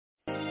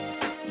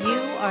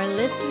are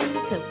listening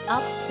to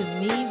Up to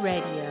Me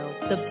Radio,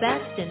 the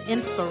best in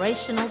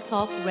inspirational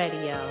talk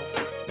radio.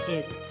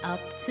 It's up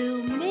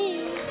to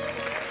me.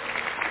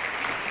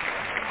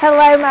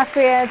 Hello, my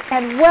friends,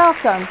 and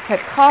welcome to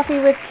Coffee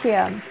with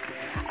Kim.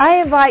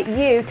 I invite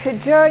you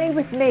to journey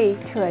with me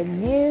to a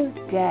new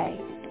day.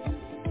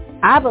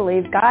 I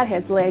believe God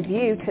has led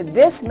you to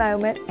this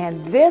moment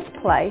and this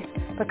place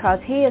because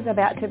He is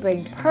about to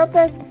bring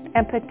purpose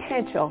and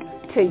potential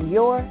to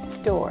your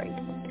story.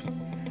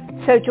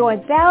 So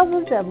join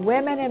thousands of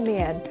women and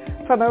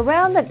men from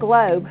around the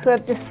globe who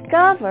have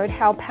discovered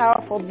how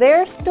powerful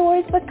their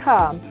stories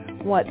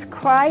become once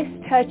Christ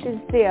touches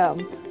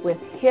them with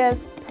His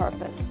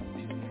purpose.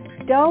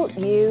 Don't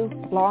you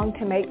long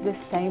to make this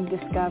same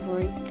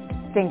discovery?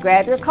 Then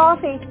grab your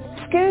coffee,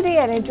 scoot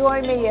in, and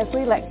join me as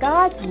we let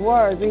God's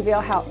Word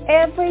reveal how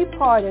every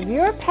part of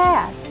your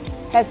past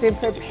has been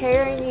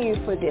preparing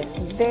you for this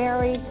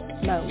very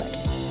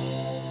moment.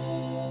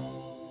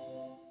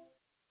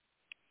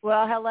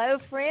 Well, hello,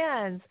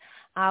 friends.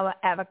 I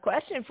have a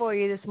question for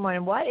you this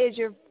morning. What is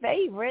your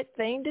favorite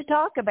thing to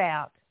talk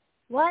about?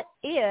 What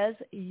is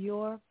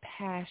your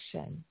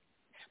passion?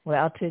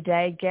 Well,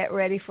 today, get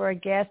ready for a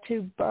guest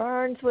who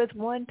burns with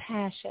one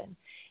passion,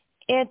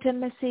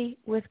 intimacy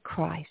with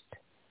Christ.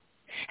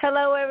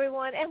 Hello,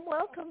 everyone, and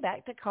welcome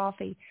back to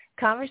Coffee,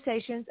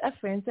 Conversations of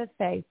Friends of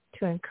Faith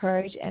to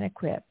encourage and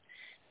equip.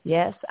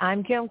 Yes,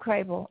 I'm Kim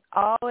Crabill,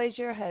 always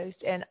your host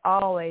and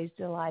always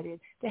delighted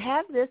to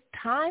have this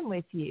time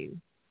with you.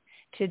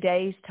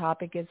 Today's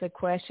topic is a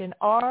question,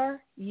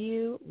 are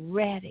you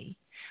ready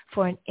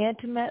for an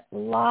intimate,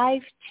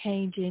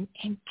 life-changing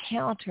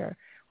encounter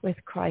with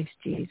Christ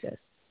Jesus?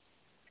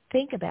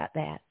 Think about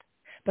that,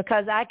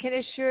 because I can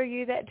assure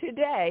you that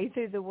today,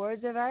 through the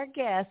words of our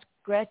guest,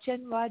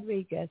 Gretchen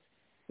Rodriquez,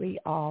 we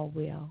all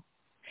will.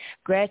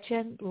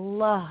 Gretchen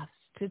loves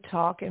to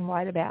talk and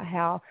write about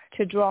how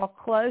to draw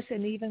close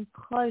and even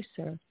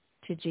closer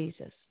to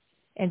Jesus.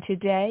 And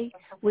today,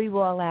 we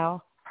will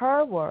allow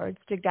her words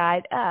to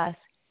guide us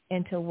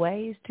into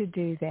ways to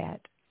do that.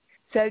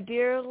 So,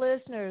 dear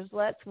listeners,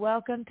 let's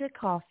welcome to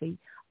Coffee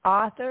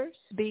author,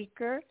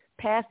 speaker,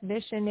 past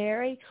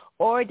missionary,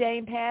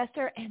 ordained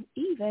pastor, and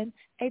even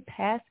a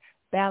past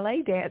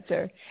ballet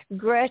dancer,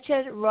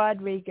 Gretchen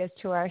Rodriquez,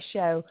 to our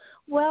show.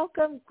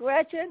 Welcome,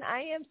 Gretchen. I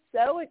am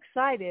so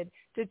excited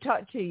to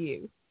talk to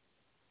you.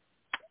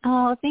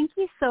 Oh, thank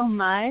you so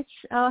much.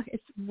 Oh,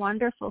 it's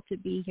wonderful to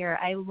be here.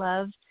 I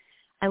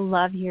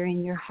love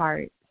hearing your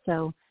heart.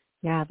 So,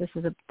 yeah, this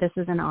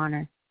is an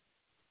honor.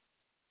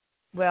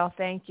 Well,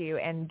 thank you.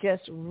 And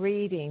just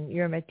reading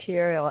your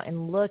material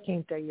and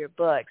looking through your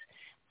books,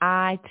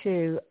 I,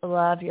 too,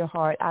 love your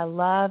heart. I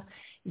love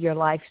your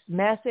life's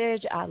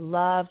message. I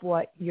love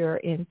what your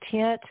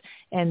intent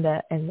and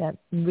the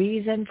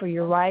reason for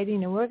your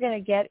writing. And we're going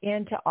to get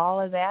into all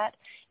of that.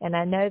 And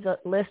I know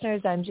that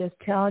listeners, I'm just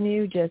telling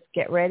you, just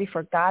get ready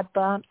for God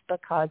bumps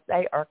because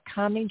they are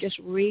coming. Just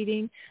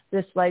reading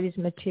this lady's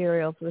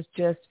materials was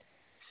just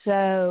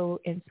so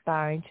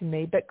inspiring to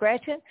me. But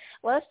Gretchen,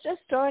 let's just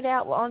start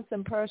out on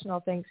some personal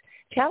things.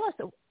 Tell us,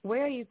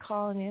 where are you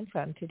calling in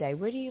from today?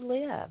 Where do you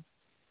live?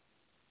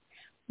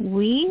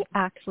 We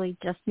actually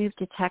just moved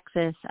to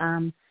Texas,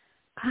 I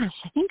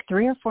think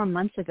 3 or 4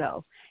 months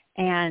ago.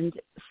 And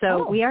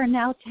so we are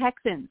now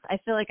Texans. I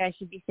feel like I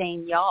should be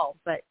saying y'all,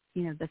 but,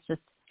 that's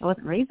just, I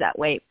wasn't raised that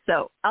way.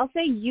 So I'll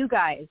say you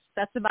guys.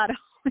 That's about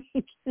all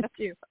we can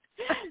do.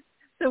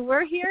 So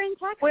we're here in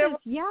Texas.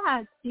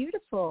 Yeah, it's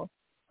beautiful.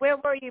 Where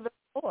were you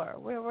before?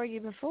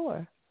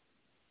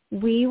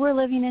 We were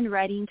living in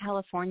Redding,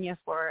 California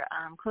for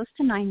close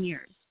to 9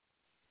 years.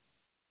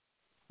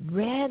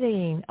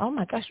 Redding. Oh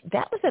my gosh,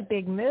 that was a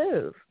big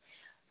move.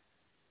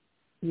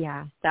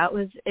 Yeah,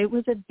 it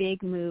was a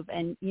big move.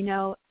 And,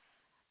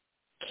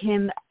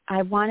 Kim,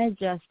 I want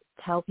to just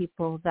tell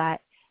people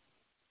that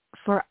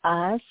for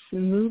us,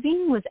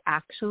 moving was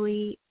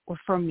actually, or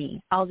for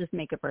me, I'll just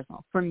make it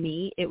personal. For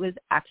me, it was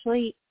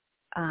actually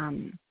a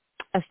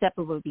step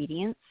of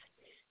obedience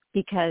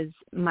because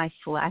my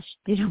flesh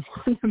didn't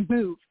want to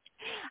move.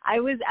 I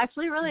was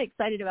actually really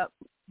excited about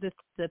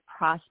the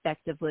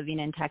prospect of living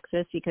in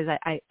Texas because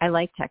I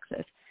like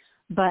Texas,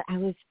 but I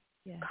was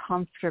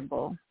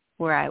comfortable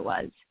where I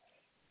was.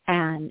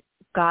 And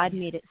God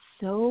made it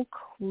so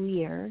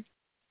clear,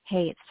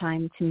 hey, it's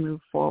time to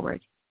move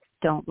forward.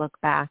 Don't look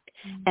back.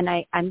 Mm-hmm.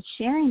 And I'm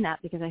sharing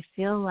that because I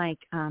feel like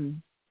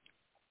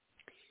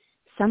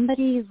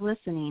somebody is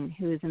listening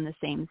who is in the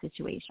same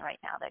situation right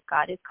now, that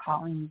God is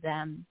calling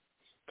them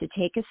to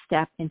take a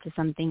step into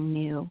something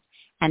new.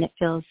 And it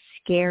feels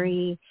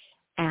scary.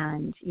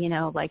 And,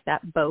 like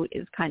that boat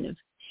is kind of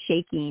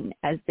shaking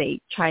as they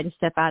try to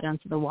step out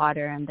onto the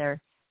water, and they're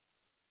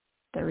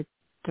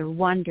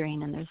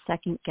wondering and they're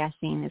second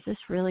guessing, is this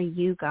really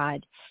you,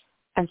 God?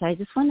 And so I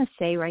just want to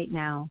say right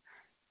now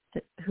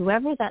that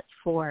whoever that's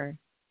for,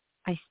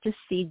 I just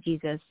see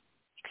Jesus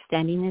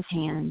extending his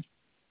hand,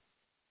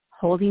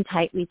 holding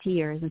tightly to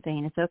yours and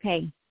saying, it's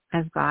okay.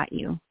 I've got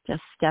you.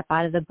 Just step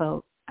out of the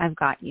boat. I've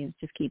got you.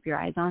 Just keep your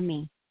eyes on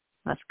me.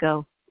 Let's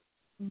go.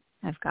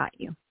 I've got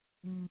you.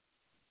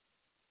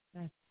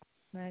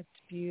 That's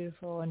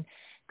beautiful. And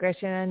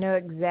Gretchen, I know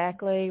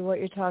exactly what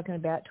you're talking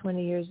about.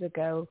 20 years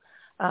ago,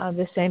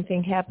 the same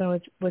thing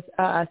happened with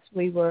us.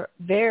 We were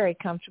very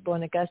comfortable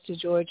in Augusta,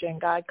 Georgia,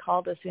 and God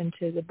called us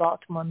into the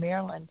Baltimore,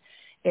 Maryland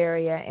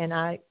area. And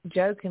I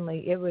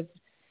jokingly,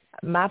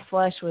 my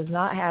flesh was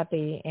not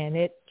happy, and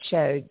it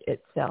showed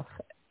itself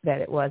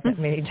that it wasn't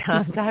many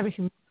times. I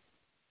mean,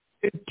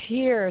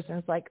 tears, and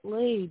it's like,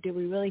 Lee, do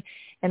we really?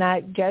 And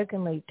I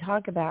jokingly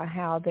talk about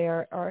how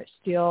there are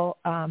still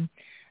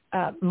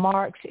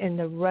marks in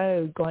the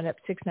road going up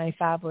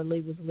 695 where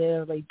Lee was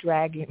literally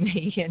dragging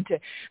me into.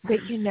 But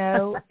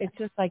it's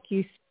just like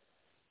it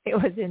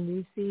was a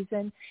new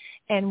season,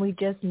 and we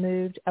just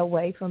moved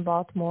away from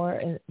Baltimore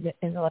in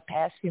the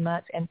past few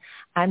months, and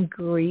I'm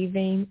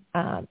grieving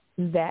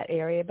that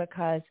area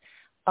because,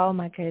 oh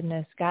my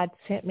goodness, God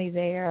sent me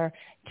there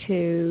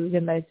to the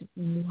most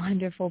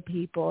wonderful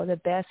people, the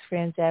best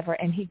friends ever,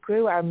 and he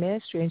grew our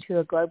ministry into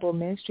a global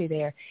ministry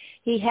there.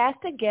 He has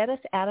to get us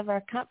out of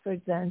our comfort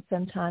zone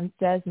sometimes,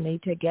 doesn't he,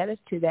 to get us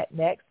to that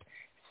next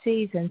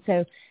season.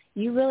 So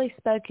you really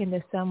spoke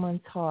into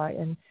someone's heart,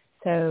 and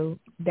so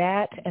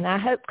that, and I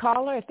hope,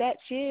 caller, if that's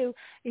you,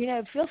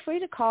 feel free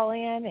to call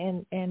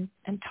in and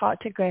talk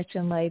to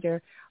Gretchen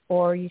later,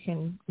 or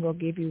we'll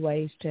give you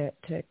ways to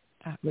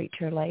reach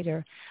her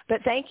later.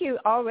 But thank you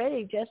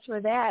already just for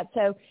that.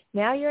 So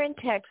now you're in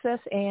Texas,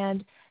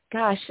 and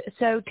gosh,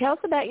 so tell us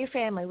about your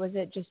family. Was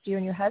it just you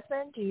and your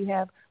husband?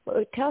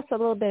 Tell us a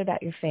little bit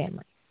about your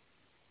family.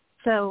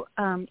 So,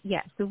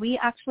 so we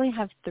actually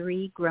have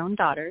 3 grown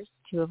daughters.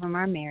 2 of them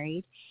are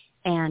married,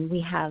 and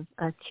we have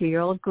a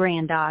 2-year-old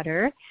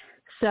granddaughter.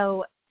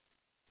 So,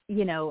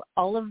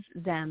 all of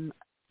them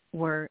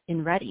were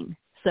in Reading.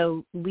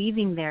 So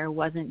leaving there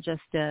wasn't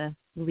just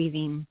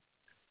leaving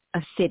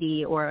a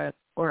city or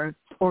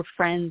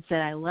friends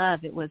that I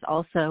love. It was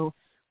also,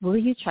 will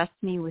you trust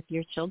me with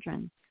your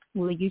children?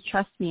 Will you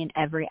trust me in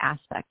every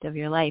aspect of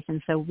your life?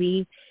 And so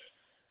we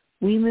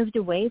moved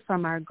away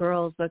from our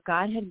girls, but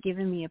God had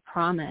given me a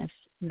promise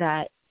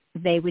that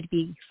they would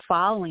be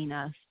following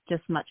us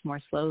just much more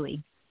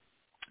slowly.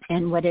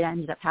 And what it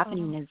ended up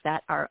happening is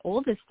that our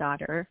oldest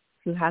daughter,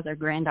 who has our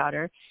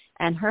granddaughter,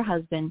 and her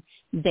husband,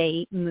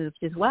 they moved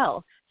as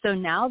well. So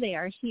now they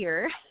are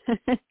here.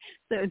 So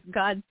it's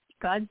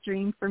God's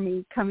dream for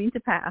me coming to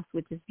pass,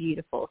 which is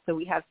beautiful. So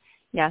we have,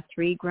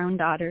 3 grown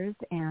daughters,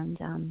 and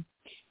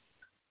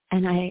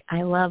I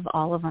love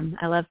all of them.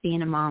 I love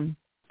being a mom.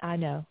 I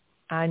know.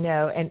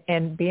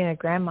 And being a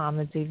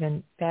grandmom is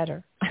even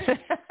better.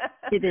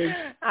 It is.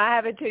 I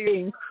have a 2-year-old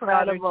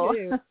incredible.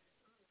 Too.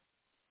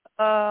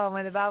 Oh,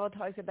 when the Bible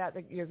talks about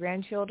your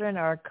grandchildren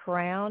are a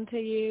crown to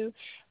you,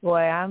 boy,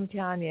 I'm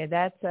telling you,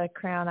 that's a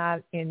crown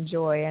I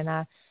enjoy, and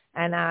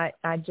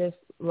I just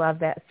love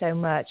that so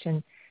much.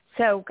 And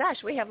so,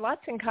 gosh, we have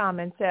lots in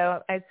common.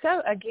 So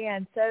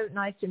again, so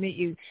nice to meet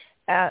you.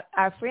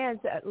 Our friends,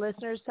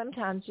 listeners,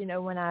 sometimes,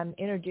 when I'm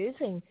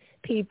introducing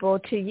people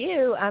to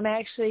you, I'm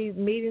actually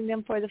meeting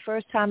them for the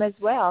first time as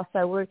well.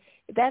 So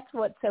that's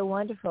what's so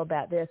wonderful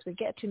about this. We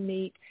get to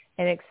meet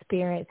and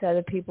experience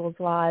other people's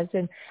lives.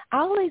 And I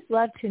always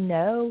love to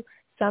know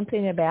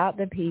something about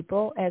the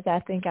people, as I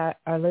think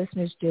our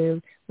listeners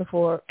do,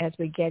 as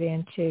we get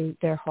into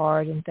their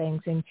heart and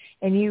things.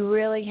 And you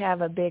really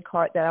have a big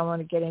heart that I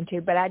want to get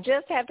into. But I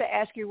just have to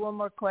ask you one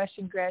more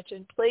question,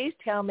 Gretchen. Please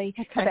tell me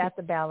about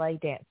the ballet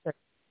dancer.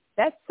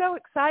 That's so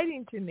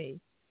exciting to me.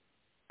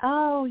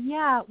 Oh,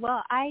 yeah.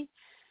 Well, I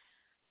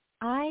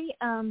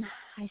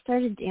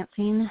started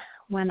dancing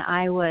when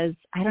I was,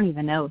 I don't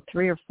even know,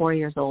 3 or 4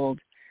 years old.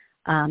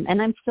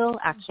 And I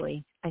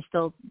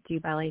still do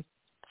ballet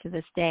to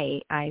this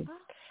day.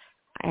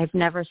 I've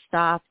never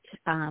stopped.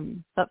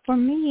 But for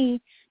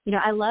me,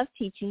 I love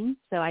teaching,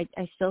 so I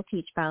still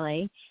teach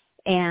ballet,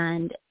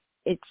 and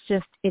it's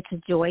a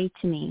joy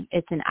to me.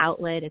 It's an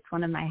outlet. It's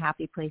one of my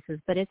happy places,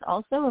 but it's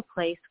also a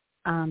place,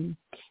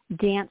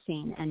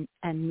 dancing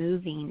and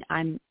moving.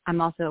 I'm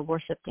also a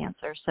worship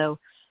dancer. So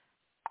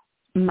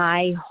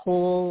my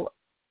whole,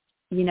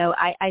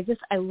 I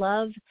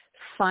love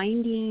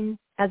finding,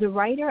 as a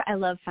writer, I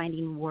love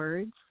finding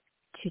words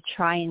to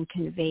try and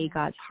convey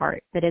God's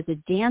heart. But as a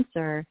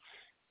dancer,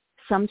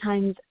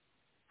 sometimes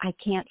I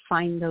can't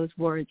find those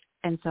words.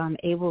 And so I'm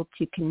able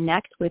to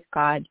connect with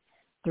God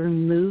through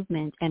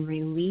movement and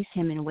release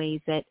him in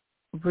ways that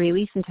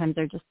really sometimes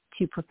are just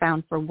too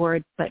profound for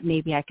words, but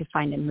maybe I could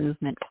find a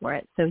movement for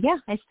it. So yeah,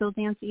 I still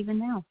dance even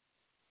now.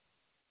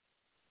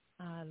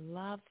 I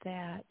love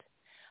that.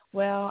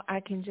 Well, I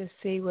can just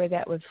see where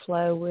that would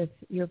flow with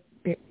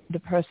the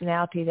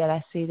personality that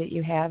I see that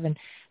you have, and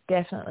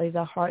definitely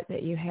the heart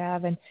that you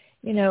have. And,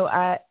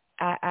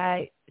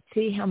 I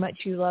see how much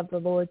you love the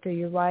Lord through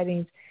your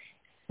writings.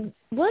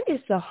 What is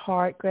the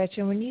heart,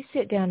 Gretchen, when you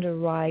sit down to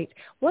write,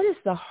 what is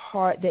the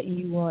heart that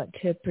you want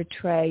to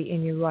portray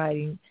in your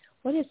writing?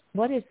 What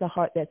is the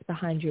heart that's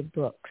behind your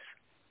books?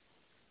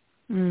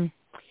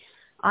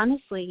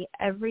 Honestly,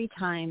 every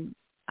time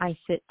I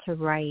sit to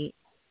write,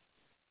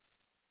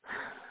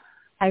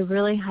 I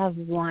really have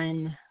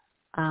one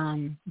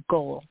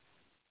goal,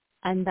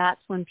 and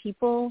that's when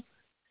people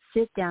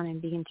sit down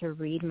and begin to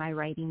read my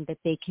writing, that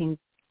they can,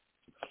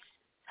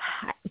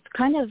 it's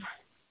kind of,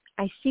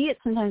 I see it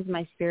sometimes in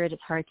my spirit.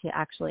 It's hard to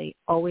actually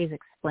always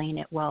explain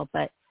it well,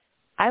 but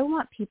I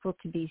want people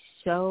to be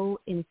so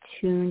in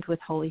tune with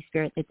Holy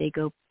Spirit that they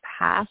go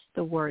past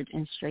the words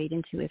and straight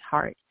into his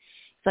heart.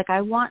 It's like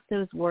I want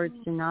those words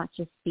to not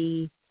just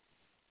be,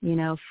 you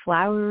know,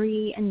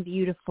 flowery and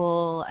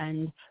beautiful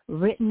and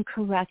written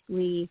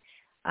correctly.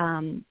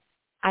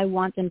 I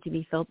want them to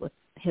be filled with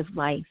his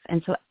life.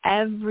 And so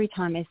every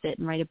time I sit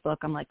and write a book,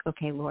 I'm like,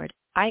 okay, Lord,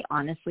 I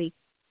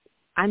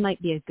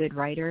might be a good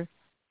writer,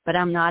 but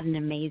I'm not an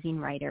amazing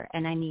writer.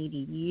 And I need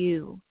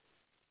you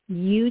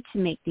to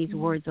make these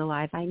words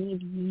alive. I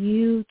need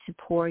you to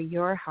pour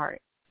your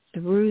heart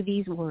through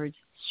these words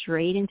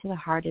straight into the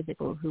heart of the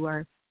people who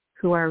are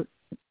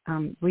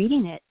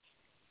reading it.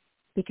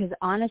 Because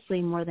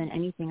honestly, more than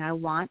anything, I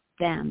want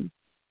them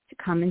to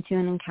come into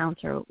an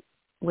encounter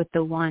with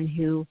the one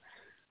who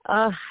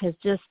has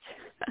just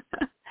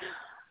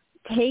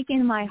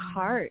taken my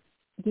heart.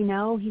 You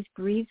know, he's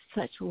breathed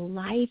such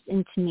life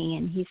into me,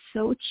 and he's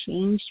so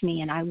changed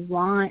me, and I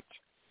want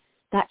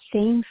that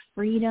same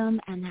freedom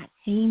and that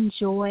same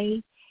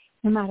joy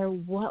no matter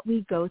what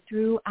we go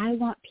through. I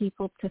want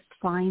people to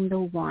find the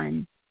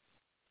one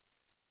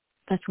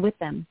that's with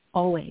them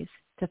always,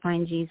 to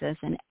find Jesus,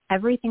 and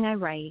everything I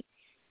write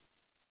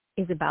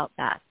is about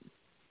that.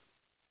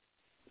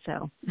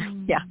 So,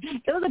 yeah,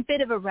 it was a bit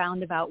of a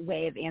roundabout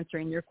way of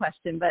answering your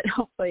question, but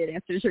hopefully it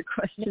answers your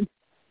question.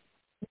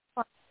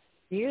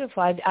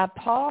 Beautiful. I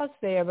paused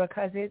there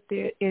because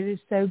it is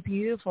so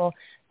beautiful,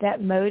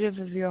 that motive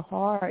of your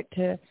heart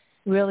to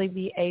really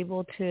be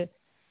able to,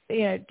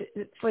 you know,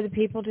 for the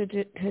people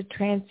to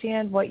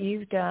transcend what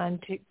you've done,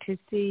 to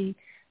see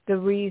the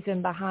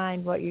reason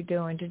behind what you're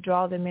doing, to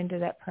draw them into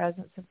that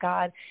presence of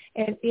God.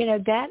 And, you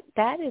know,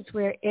 that is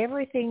where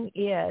everything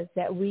is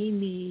that we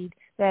need.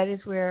 That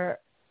is where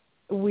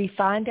we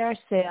find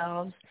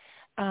ourselves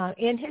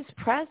in his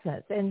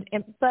presence.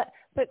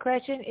 But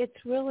Gretchen, it's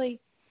really,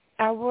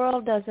 our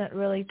world doesn't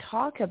really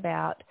talk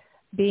about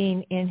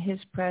being in his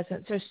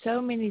presence. There's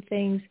so many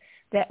things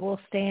that will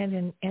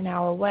stand in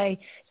our way.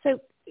 So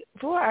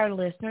for our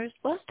listeners,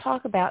 let's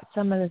talk about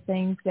some of the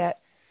things that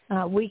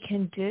we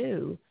can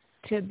do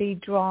to be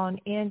drawn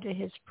into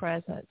his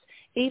presence.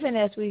 Even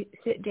as we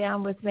sit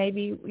down with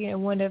maybe, you know,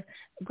 one of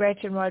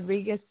Gretchen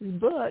Rodriguez's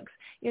books,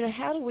 you know,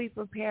 how do we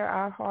prepare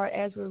our heart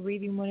as we're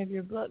reading one of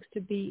your books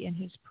to be in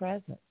his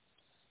presence?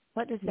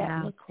 What does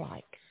that look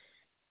like?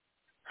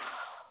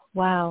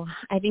 Wow.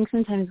 I think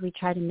sometimes we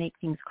try to make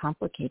things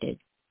complicated.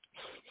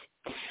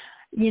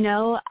 You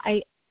know,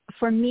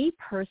 for me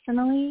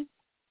personally,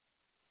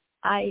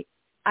 I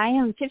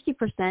am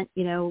 50%,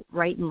 you know,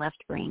 right and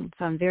left brain.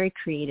 So I'm very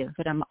creative,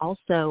 but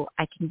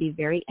I can be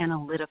very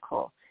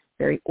analytical,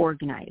 very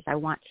organized. I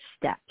want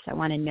steps. I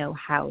want to know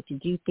how to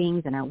do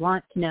things, and I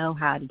want to know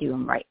how to do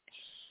them right.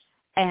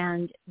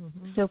 And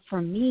so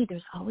for me,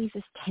 there's always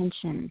this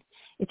tension.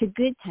 It's a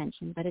good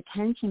tension, but a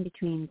tension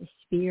between the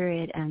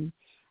spirit and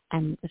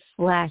the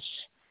flesh.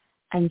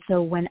 And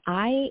so when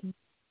I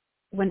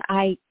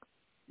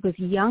was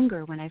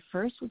younger, when I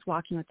first was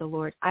walking with the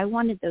Lord, I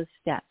wanted those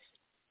steps.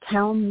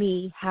 Tell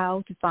me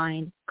how to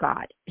find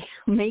God.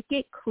 Make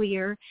it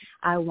clear.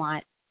 I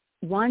want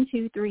 1,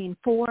 2, 3, and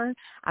 4.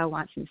 I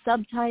want some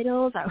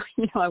subtitles.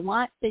 I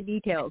want the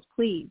details,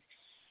 please.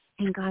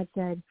 And God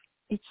said,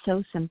 it's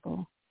so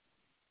simple.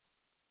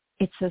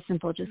 It's so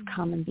simple. Just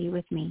come and be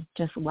with me.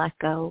 Just let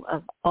go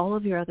of all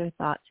of your other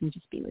thoughts and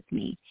just be with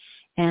me.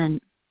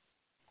 And,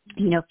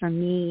 you know, for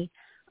me,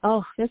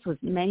 this was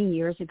many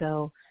years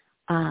ago.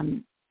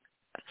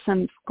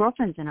 Some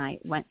girlfriends and I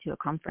went to a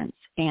conference,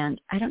 and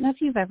I don't know if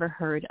you've ever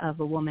heard of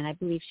a woman. I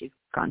believe she's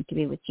gone to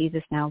be with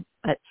Jesus now,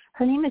 but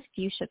her name is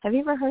Fuchsia. Have you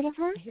ever heard of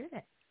her? I hear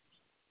it.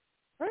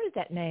 Heard of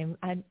that name.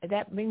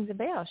 That rings a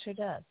bell. Sure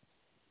does.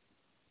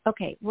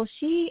 Okay. Well,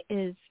 she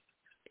is,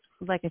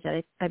 like I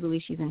said, I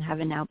believe she's in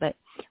heaven now, but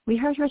we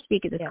heard her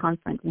speak at this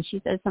conference, and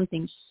she said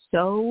something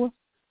so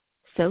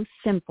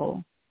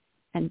simple,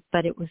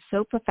 but it was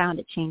so profound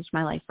it changed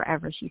my life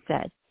forever. She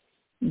said,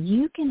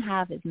 you can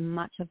have as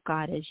much of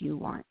God as you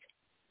want.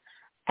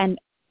 And,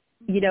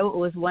 you know, it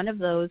was one of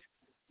those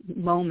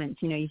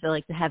moments, you know, you feel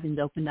like the heavens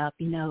opened up,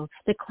 you know,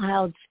 the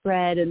clouds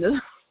spread and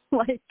the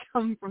light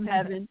come from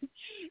heaven.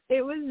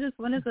 It was just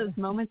one of those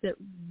moments that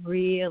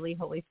really,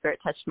 Holy Spirit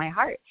touched my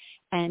heart.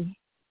 And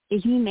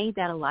he made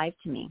that alive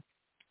to me.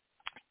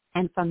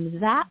 And from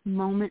that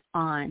moment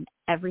on,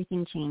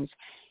 everything changed.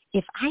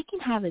 If I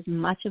can have as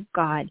much of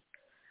God,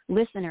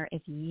 listener,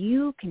 if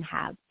you can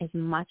have as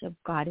much of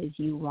God as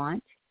you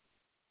want,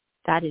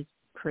 that is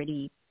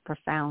pretty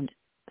profound.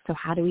 So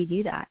how do we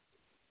do that?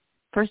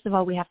 First of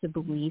all, we have to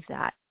believe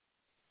that.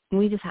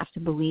 We just have to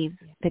believe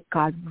that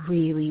God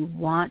really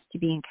wants to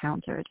be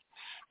encountered.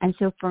 And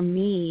so for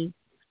me,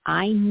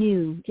 I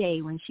knew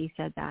day when she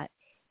said that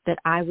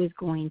I was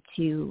going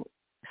to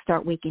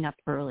start waking up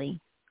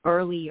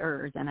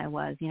earlier than I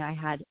was. You know, I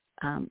had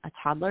a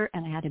toddler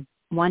and I had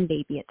one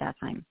baby at that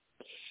time.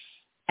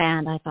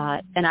 And I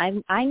thought, and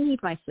I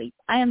need my sleep.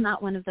 I am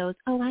not one of those,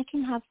 I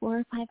can have 4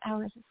 or 5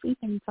 hours of sleep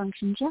and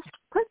function just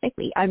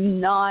perfectly. I'm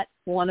not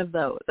one of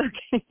those,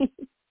 okay?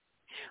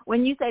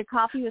 When you said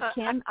coffee with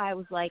Kim, I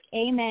was like,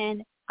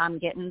 amen, I'm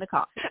getting the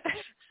coffee.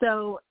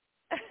 So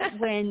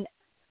when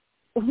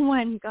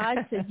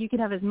God said you can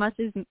have as much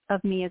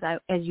of me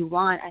as you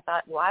want, I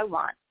thought, well, I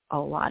want a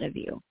lot of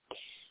you.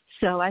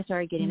 So I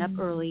started getting up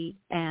early,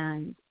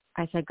 and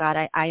I said, God,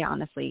 I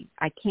honestly,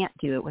 I can't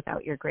do it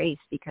without your grace,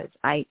 because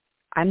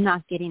I'm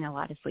not getting a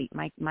lot of sleep.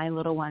 My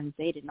little ones,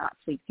 they did not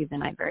sleep through the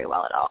night very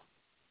well at all.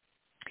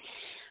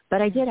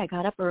 But I did. I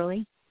got up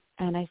early,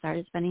 and I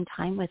started spending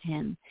time with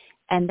him.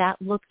 And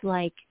that looked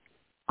like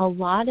a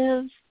lot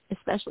of,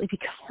 especially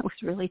because I was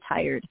really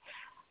tired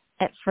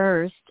at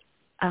first,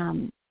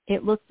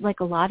 it looked like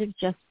a lot of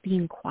just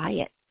being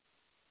quiet,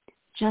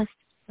 just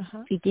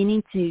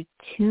beginning to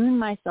tune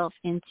myself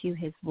into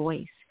his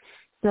voice.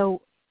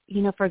 So,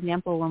 for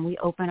example, when we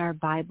open our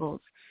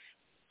Bibles,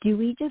 do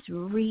we just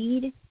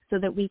read so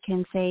that we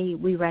can say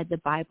we read the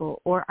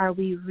Bible, or are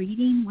we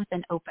reading with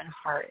an open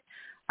heart?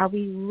 Are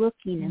we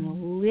looking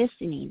and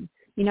listening?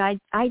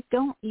 I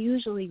don't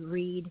usually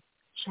read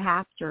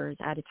chapters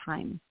at a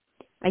time.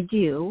 I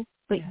do,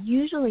 but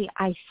usually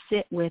I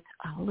sit with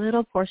a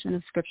little portion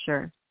of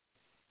Scripture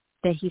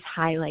that he's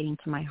highlighting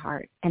to my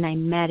heart, and I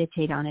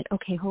meditate on it.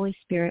 Okay, Holy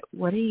Spirit,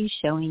 what are you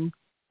showing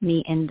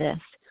me in this?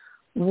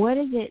 What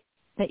is it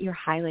that you're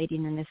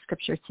highlighting in this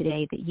Scripture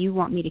today that you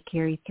want me to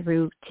carry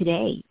through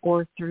today,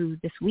 or through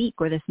this week,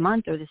 or this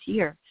month, or this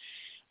year?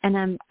 And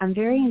I'm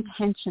very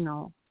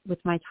intentional with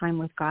my time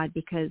with God,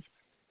 because,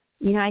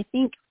 I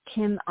think,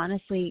 Kim,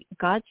 honestly,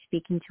 God's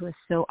speaking to us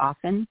so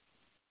often.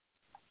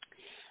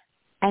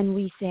 And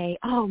we say,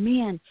 oh,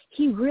 man,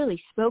 he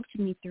really spoke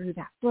to me through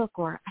that book,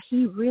 or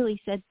he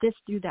really said this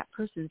through that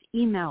person's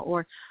email,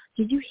 or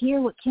did you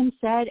hear what Kim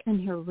said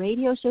in her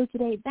radio show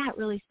today? That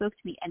really spoke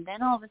to me. And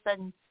then all of a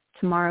sudden,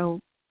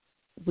 tomorrow,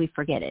 we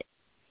forget it,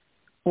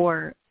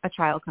 or a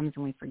trial comes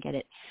and we forget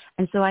it.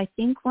 And so I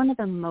think one of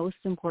the most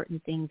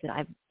important things that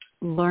I've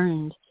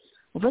learned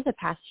over the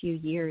past few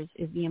years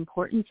is the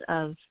importance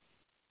of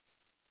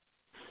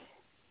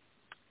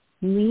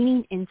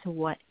leaning into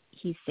what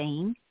he's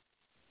saying.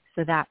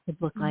 So that would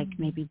look like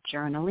maybe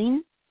journaling,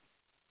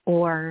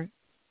 or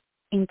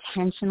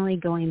intentionally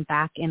going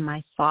back in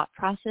my thought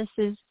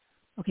processes.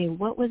 Okay,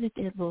 what was it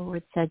that the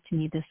Lord said to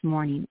me this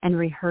morning? And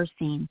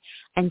rehearsing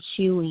and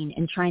chewing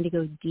and trying to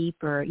go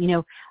deeper.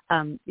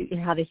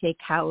 How they say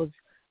cows,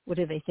 what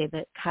do they say?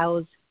 That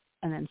cows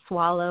and then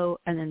swallow,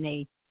 and then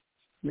they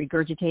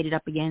regurgitate it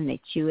up again.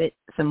 They chew it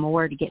some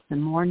more to get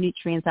some more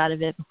nutrients out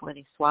of it before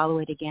they swallow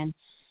it again.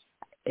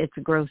 It's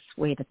a gross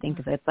way to think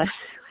of it, but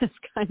it's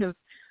kind of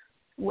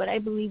what I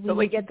believe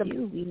we get to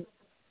do.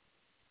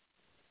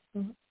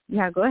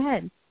 Yeah, go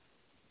ahead.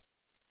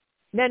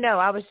 No,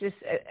 I was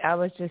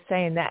just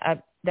saying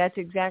that that's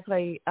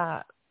exactly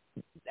a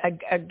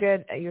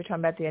good. You're talking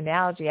about the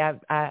analogy.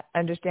 I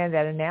understand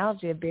that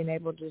analogy of being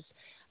able to just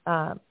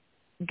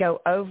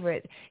go over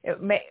it.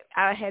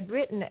 I had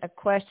written a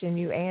question.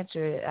 You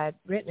answered it. I'd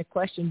written a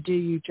question. Do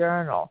you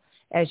journal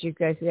as you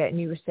go through that? And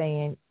you were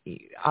saying,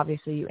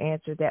 obviously, you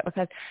answered that,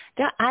 because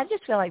I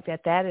just feel like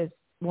that is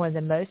one of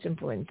the most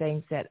important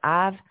things that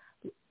I've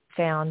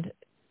found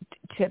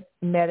to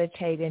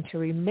meditate and to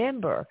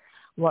remember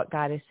what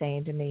God is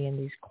saying to me in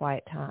these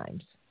quiet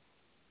times.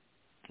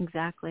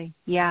 Exactly.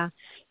 Yeah.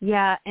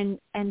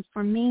 And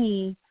for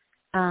me,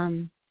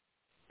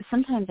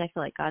 sometimes I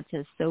feel like God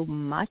says so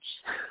much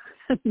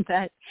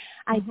that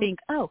I think,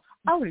 I'll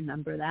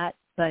remember that.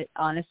 But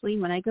honestly,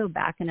 when I go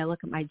back and I look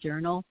at my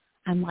journal,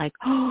 I'm like,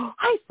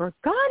 I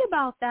forgot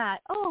about that.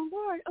 Oh,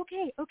 Lord,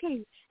 okay.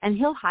 And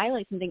he'll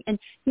highlight something. And,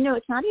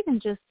 it's not even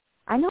just,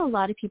 I know a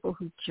lot of people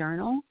who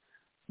journal,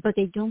 but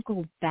they don't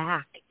go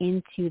back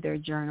into their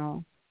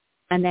journal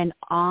and then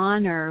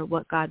honor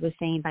what God was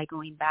saying by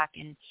going back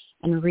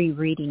and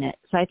rereading it.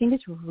 So I think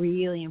it's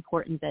really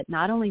important that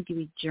not only do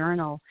we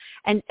journal,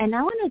 and I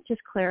want to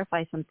just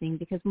clarify something,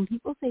 because when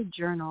people say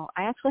journal,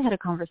 I actually had a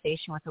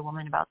conversation with a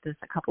woman about this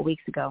a couple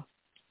weeks ago.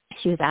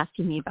 She was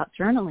asking me about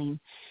journaling.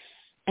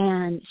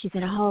 And she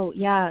said, how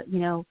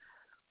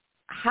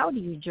do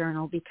you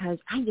journal? Because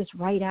I just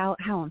write out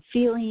how I'm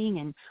feeling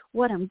and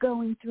what I'm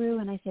going through.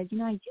 And I said,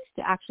 I used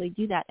to actually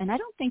do that. And I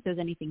don't think there's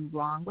anything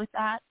wrong with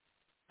that.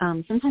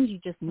 Sometimes you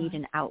just need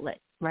an outlet,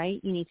 right?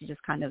 You need to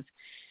just kind of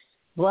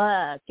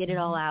get it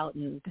all out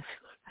and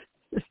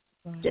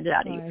get it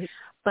out of you.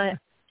 But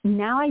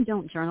now I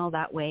don't journal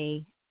that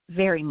way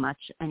very much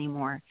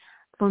anymore.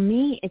 For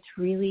me, it's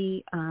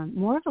really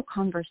more of a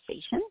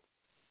conversation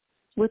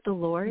with the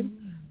Lord,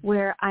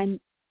 where I'm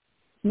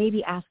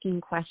maybe asking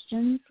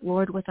questions.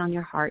 Lord, what's on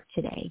your heart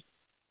today?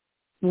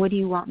 What do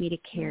you want me to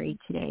carry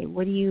today?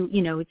 What do you,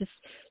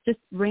 just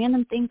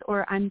random things,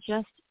 or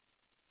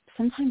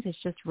sometimes it's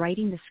just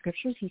writing the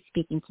scriptures he's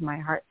speaking to my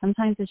heart.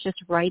 Sometimes it's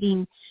just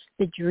writing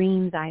the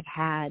dreams I've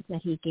had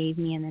that he gave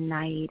me in the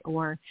night,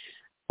 or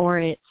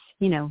it's,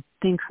 the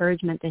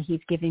encouragement that he's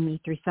giving me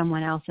through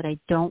someone else that I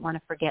don't want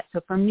to forget.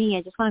 So for me,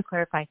 I just want to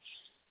clarify,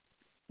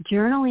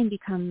 journaling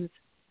becomes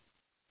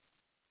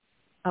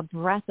a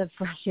breath of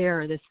fresh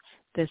air,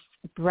 this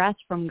breath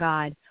from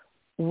God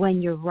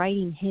when you're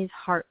writing his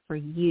heart for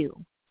you.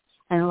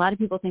 And a lot of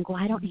people think, well,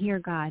 I don't hear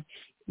God.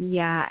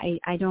 Yeah,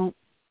 I don't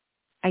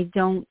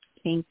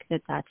think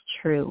that that's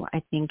true.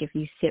 I think if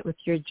you sit with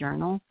your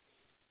journal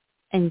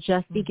and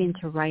just begin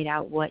to write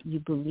out what you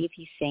believe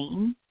he's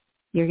saying,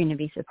 you're going to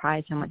be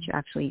surprised how much you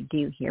actually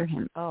do hear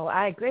him. Oh,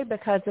 I agree,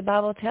 because the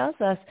Bible tells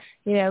us,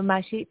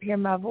 my sheep hear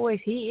my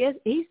voice.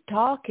 He's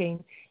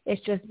talking.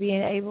 It's just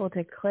being able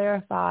to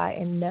clarify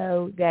and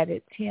know that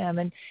it's him.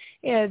 And,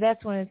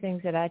 that's one of the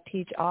things that I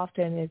teach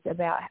often is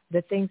about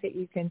the things that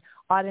you can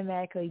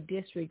automatically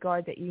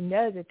disregard,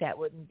 that that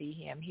wouldn't be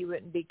him. He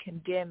wouldn't be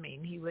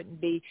condemning. He wouldn't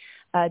be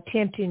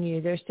tempting you.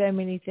 There's so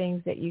many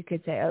things that you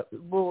could say,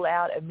 rule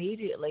out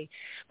immediately.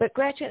 But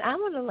Gretchen, I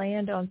want to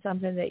land on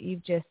something that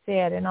you've just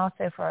said, and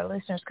also for our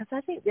listeners, because I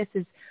think this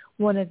is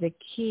one of the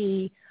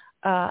key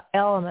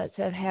elements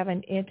of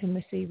having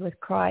intimacy with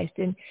Christ.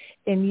 And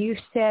you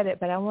said it,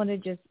 but I want to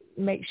just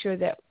make sure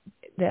that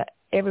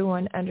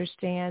everyone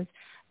understands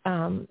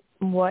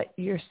what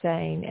you're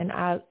saying. And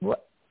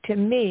to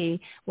me,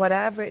 what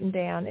I've written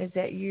down is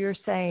that you're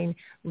saying,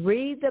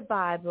 read the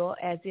Bible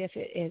as if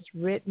it is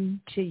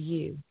written to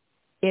you.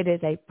 It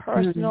is a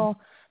personal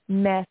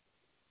message.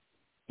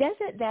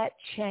 Doesn't that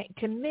change?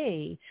 To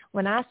me,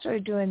 when I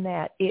started doing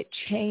that, it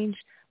changed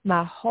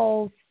my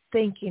whole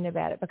thinking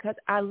about it, because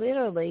I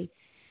literally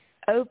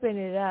open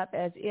it up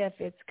as if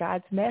it's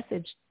God's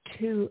message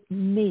to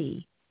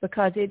me,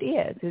 because it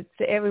is. It's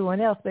to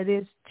everyone else, but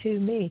it is to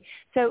me.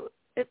 So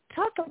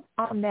talk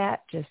on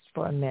that just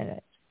for a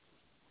minute.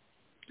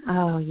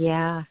 Oh,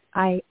 yeah.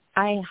 I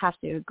have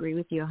to agree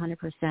with you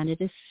 100%. It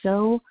is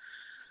so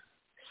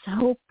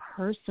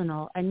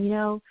personal. And,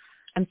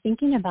 I'm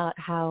thinking about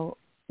how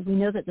we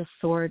know that the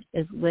sword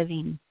is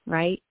living,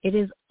 right? It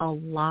is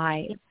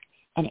alive,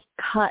 and it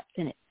cuts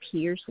and it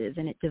pierces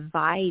and it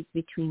divides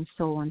between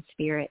soul and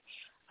spirit.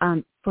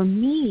 For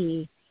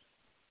me,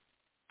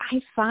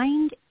 I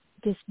find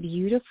this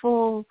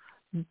beautiful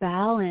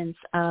balance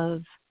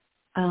of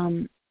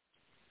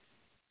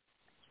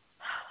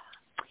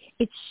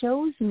it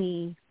shows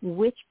me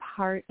which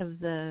part of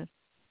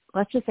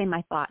let's just say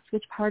my thoughts,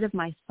 which part of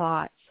my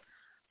thoughts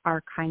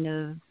are kind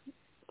of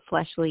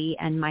fleshly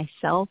and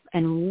myself,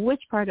 and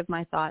which part of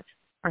my thoughts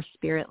are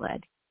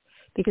spirit-led.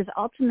 Because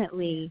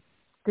ultimately,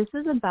 this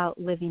is about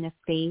living a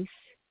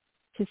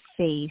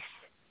face-to-face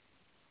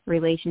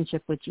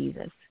relationship with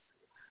Jesus.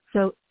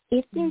 So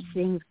if there's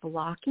things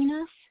blocking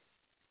us,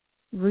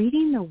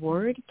 reading the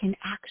Word can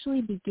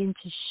actually begin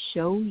to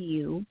show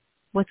you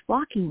what's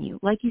blocking you.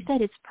 Like you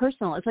said, it's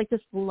personal. It's like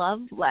this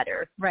love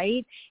letter,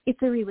 right?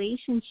 It's a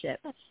relationship.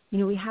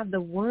 We have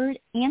the Word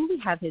and we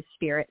have his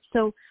Spirit.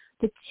 So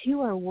the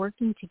two are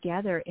working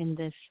together in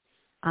this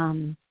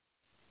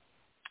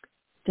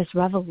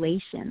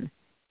revelation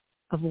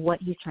of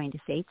what he's trying to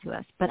say to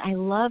us. But I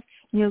love,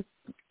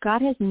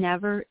 God has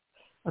never,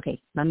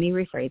 okay, let me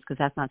rephrase, because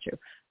that's not true.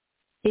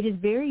 It is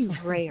very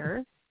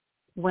rare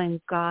when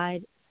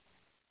God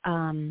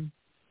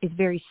is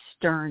very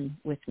stern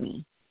with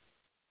me.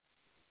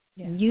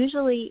 Yeah.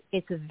 Usually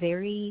it's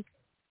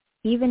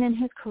even in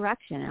his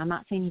correction, I'm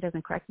not saying he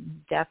doesn't correct me,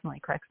 he definitely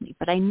corrects me,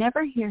 but I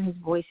never hear his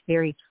voice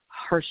very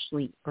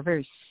harshly or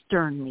very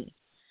sternly.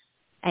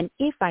 And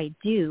if I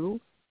do,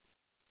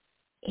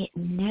 it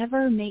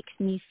never makes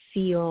me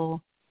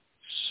feel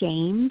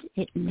shamed.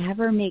 It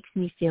never makes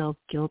me feel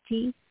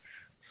guilty.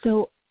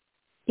 So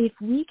if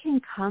we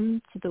can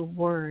come to the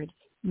Word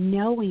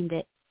knowing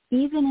that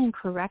even in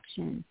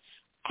correction,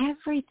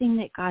 everything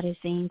that God is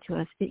saying to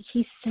us, that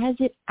he says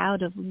it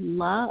out of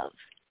love.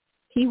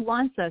 He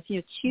wants us,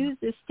 choose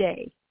this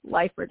day,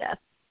 life or death.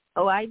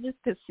 Oh, I just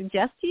could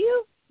suggest to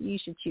you, you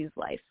should choose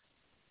life.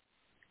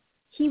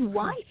 He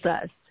wants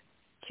us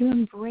to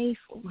embrace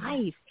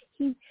life.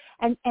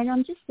 And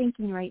I'm just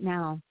thinking right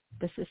now,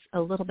 this is a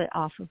little bit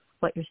off of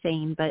what you're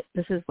saying, but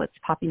this is what's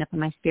popping up in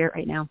my spirit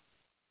right now.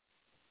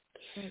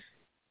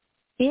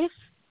 If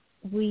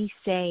we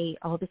say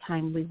all the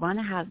time we want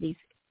to have this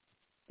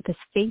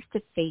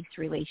face-to-face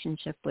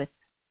relationship with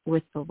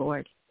the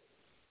Lord,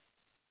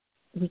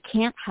 we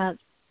can't have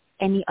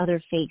any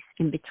other face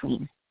in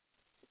between.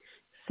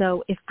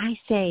 So if I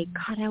say,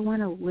 God, I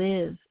want to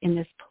live in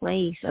this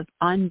place of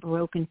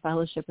unbroken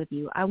fellowship with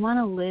you. I want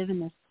to live in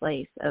this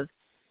place of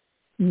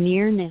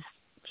nearness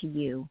to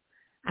you.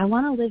 I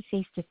want to live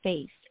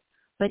face-to-face.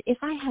 But if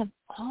I have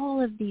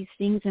all of these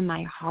things in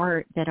my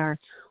heart that are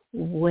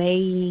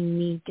weighing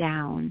me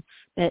down,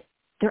 that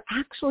they're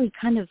actually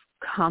kind of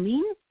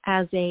coming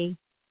as a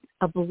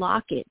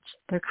blockage.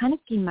 They're kind of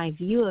in my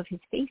view of his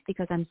face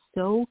because I'm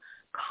so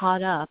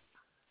caught up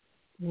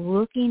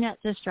looking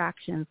at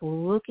distractions,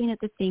 looking at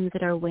the things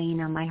that are weighing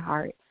on my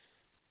heart,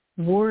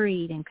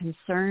 worried and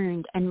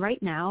concerned. And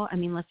right now,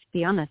 let's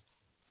be honest,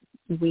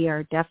 we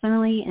are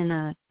definitely in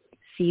a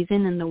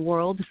season in the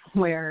world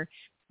where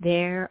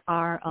there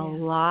are a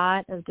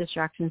lot of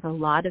distractions, a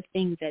lot of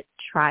things that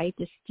try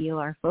to steal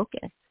our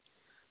focus.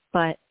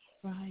 But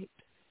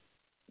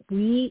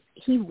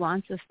he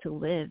wants us to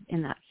live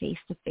in that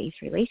face-to-face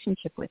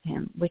relationship with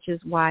him, which is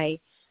why,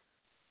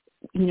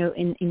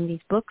 in these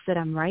books that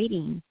I'm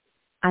writing,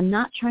 I'm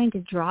not trying to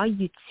draw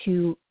you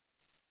to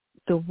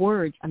the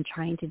words. I'm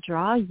trying to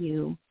draw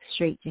you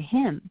straight to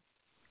him,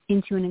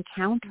 into an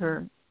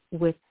encounter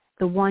with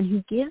the one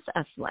who gives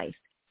us life.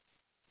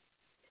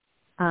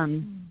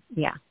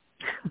 Yeah.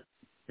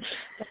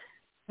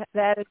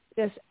 That is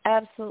just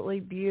absolutely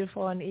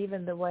beautiful, and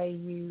even the way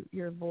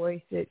your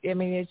voice.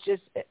 It's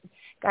just,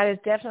 God has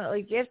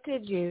definitely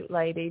gifted you,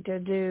 lady, to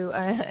do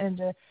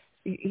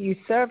you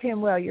serve him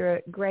well. You're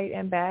a great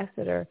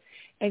ambassador,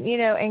 and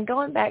and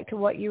going back to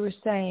what you were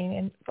saying,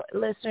 and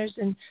listeners,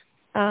 and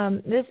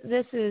this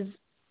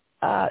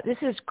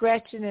is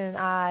Gretchen and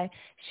I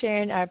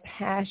sharing our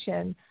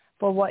passion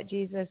for what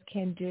Jesus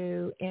can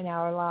do in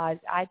our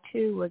lives. I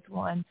too was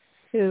one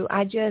who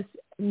I just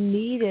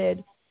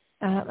needed.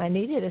 I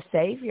needed a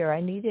savior.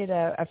 I needed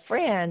a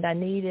friend. I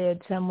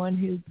needed someone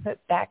who put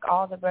back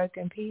all the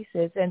broken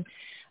pieces. And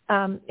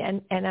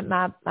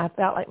I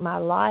felt like my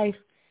life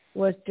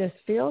was just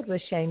filled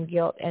with shame,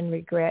 guilt, and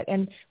regret,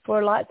 and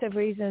for lots of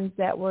reasons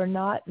that were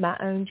not my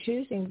own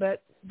choosing,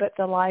 but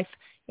the life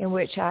in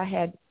which I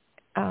had,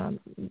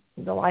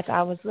 the life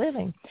I was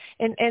living.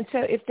 And so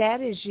if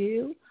that is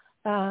you,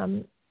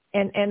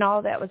 and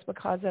all that was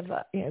because of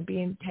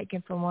being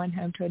taken from one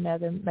home to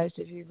another. Most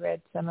of you read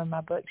some of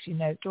my books,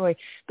 the story.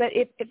 But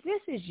if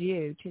this is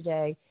you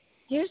today,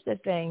 here's the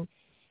thing.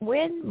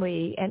 When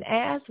we and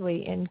as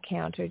we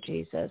encounter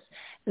Jesus,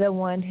 the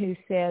one who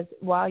says,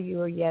 while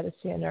you are yet a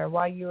sinner,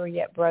 while you are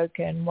yet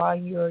broken, while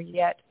you are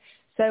yet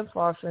so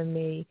far from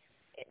me,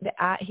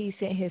 he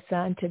sent his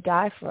son to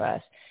die for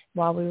us.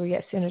 While we were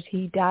yet sinners,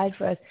 he died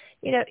for us.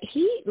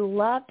 He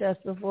loved us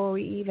before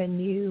we even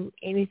knew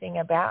anything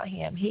about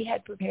him. He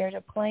had prepared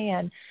a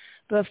plan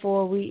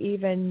before we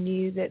even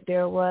knew that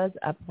there was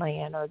a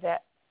plan or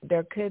that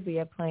there could be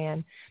a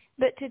plan.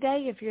 But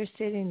today, if you're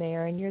sitting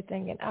there and you're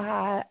thinking,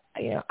 I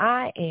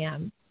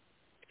am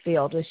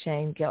filled with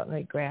shame, guilt, and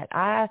regret.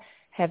 I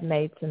have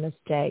made some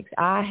mistakes.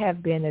 I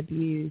have been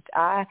abused.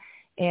 I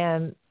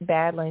am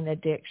battling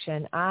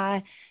addiction.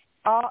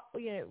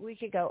 We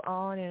could go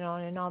on and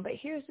on and on. But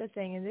here's the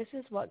thing, and this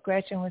is what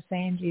Gretchen was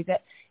saying to you,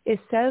 that is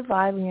so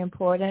vitally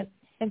important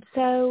and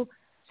so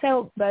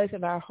both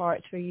of our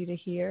hearts for you to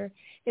hear,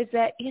 is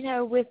that,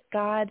 with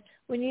God,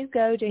 when you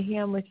go to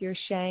him with your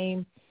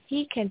shame,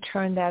 he can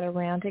turn that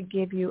around to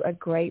give you a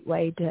great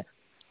way to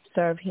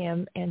serve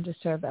him and to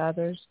serve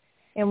others.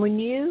 And when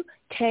you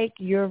take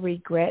your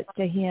regrets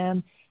to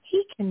him,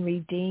 he can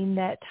redeem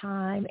that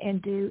time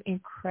and do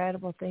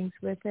incredible things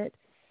with it.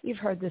 You've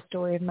heard the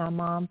story of my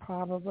mom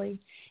probably.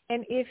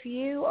 And if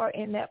you are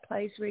in that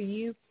place where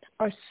you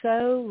are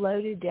so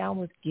loaded down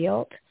with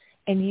guilt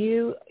and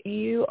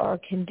you are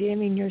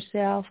condemning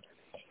yourself,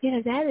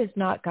 that is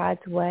not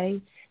God's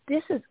way.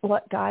 This is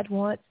what God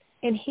wants,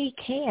 and he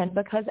can,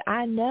 because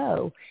I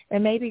know,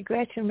 and maybe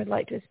Gretchen would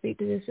like to speak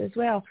to this as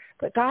well,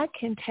 but God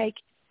can take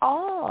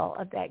all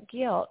of that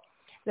guilt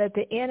that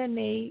the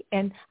enemy,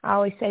 and I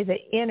always say the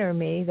inner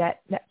me,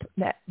 that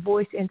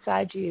voice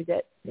inside you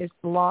that is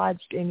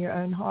lodged in your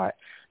own heart.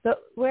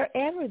 But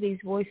wherever these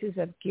voices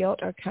of guilt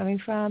are coming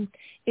from,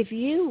 if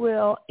you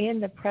will, in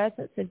the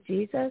presence of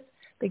Jesus,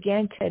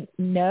 begin to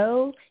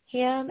know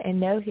him and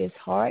know his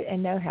heart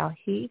and know how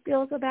he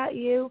feels about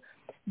you,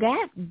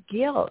 that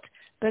guilt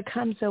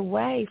becomes a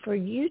way for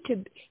you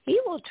to, he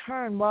will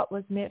turn what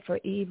was meant for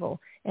evil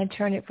and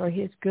turn it for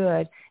his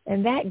good.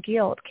 And that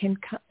guilt can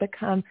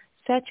become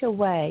such a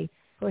way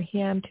for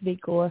him to be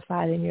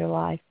glorified in your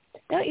life.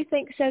 Don't you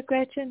think so,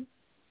 Gretchen?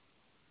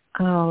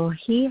 Oh,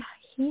 he's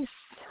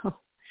so,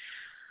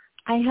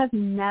 I have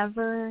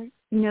never,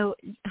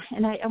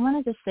 and I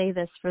wanted to say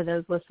this for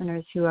those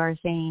listeners who are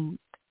saying,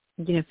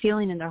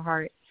 feeling in their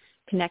heart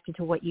connected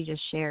to what you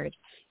just shared,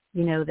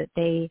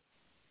 that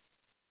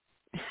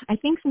I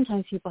think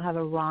sometimes people have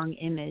a wrong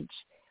image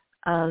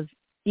of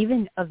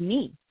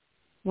me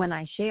when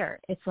I share.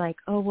 It's like,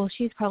 oh, well,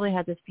 she's probably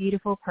had this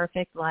beautiful,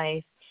 perfect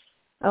life.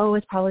 Oh,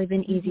 it's probably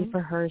been easy for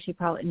her. She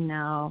probably,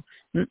 no.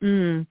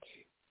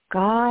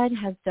 God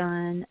has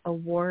done a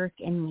work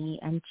in me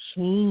and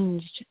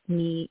changed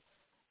me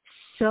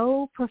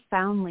so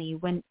profoundly.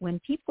 When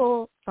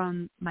people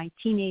from my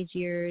teenage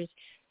years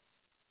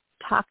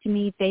talk to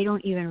me, they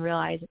don't even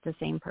realize it's the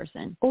same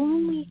person.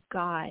 Only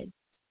God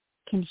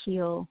can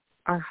heal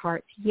our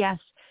hearts. Yes,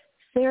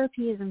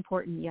 therapy is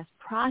important. Yes,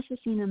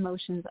 processing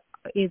emotions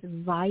is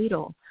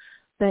vital.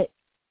 But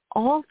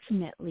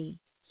ultimately,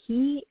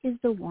 he is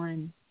the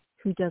one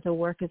who does a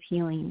work of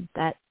healing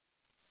that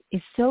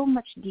is so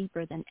much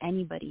deeper than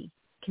anybody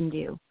can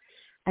do.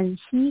 And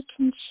he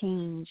can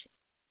change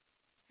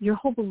your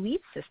whole belief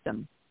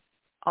system.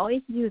 All you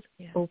have to do is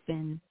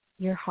open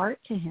your heart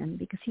to him,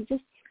 because he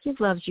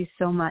loves you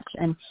so much.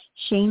 And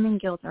shame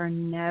and guilt are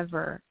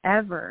never,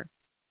 ever,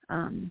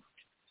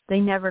 they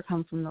never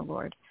come from the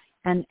Lord.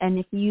 And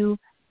if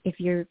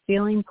you're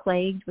feeling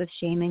plagued with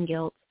shame and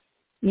guilt,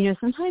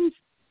 sometimes,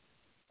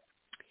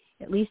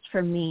 at least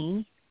for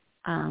me,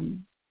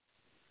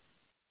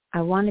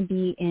 I want to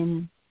be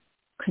in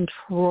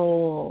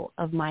control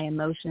of my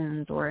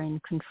emotions or in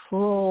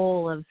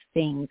control of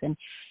things. And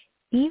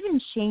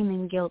even shame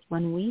and guilt,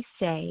 when we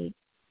say,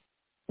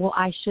 well,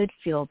 I should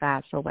feel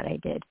bad for what I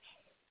did,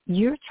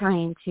 you're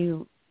trying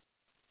to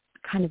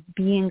kind of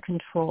be in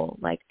control.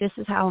 Like, this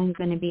is how I'm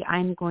going to be.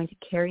 I'm going to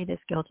carry this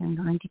guilt. I'm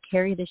going to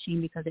carry this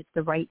shame because it's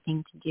the right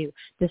thing to do.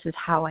 This is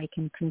how I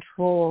can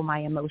control my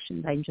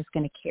emotions. I'm just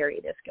going to carry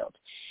this guilt.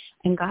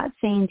 And God's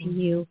saying to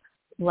you,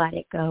 let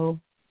it go.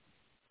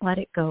 Let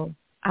it go.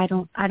 I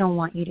don't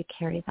want you to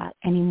carry that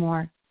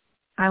anymore.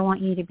 I want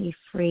you to be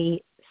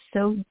free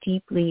so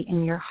deeply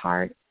in your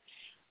heart.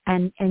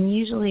 And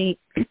usually,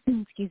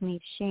 excuse me,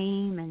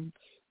 shame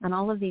and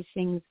all of these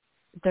things,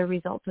 they're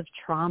results of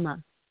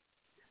trauma.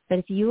 But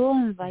if you will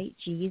invite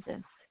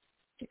Jesus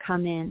to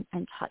come in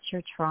and touch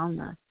your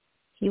trauma,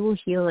 he will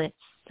heal it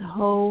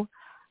so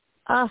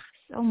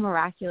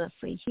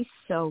miraculously. He's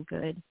so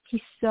good.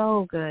 He's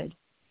so good.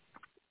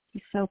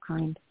 He's so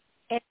kind.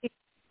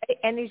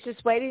 And he's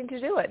just waiting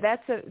to do it.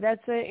 That's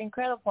the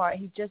incredible part.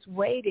 He's just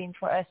waiting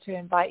for us to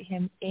invite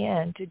him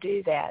in to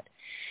do that.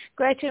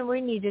 Gretchen,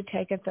 we need to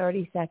take a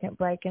 30-second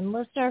break. And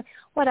listener,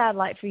 what I'd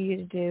like for you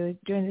to do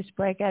during this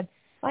break, I'd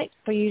like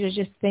for you to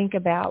just think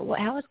about, well,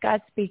 how is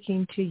God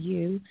speaking to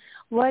you?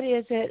 What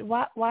is it?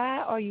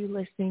 Why are you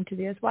listening to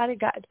this? Why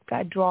did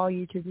God draw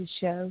you to this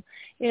show?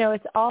 You know,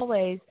 it's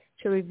always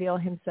to reveal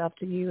himself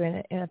to you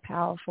in a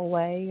powerful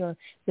way, or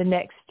the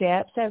next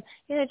step. So,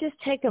 you know, just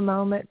take a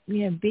moment,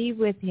 you know, be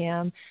with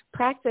him,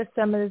 practice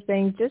some of the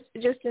things just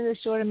in a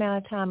short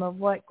amount of time of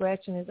what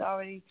Gretchen is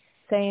already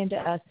saying to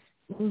us.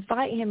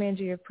 Invite him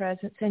into your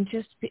presence and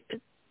just be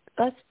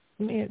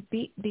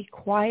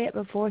quiet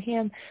before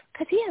him,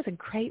 because he has a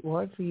great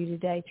word for you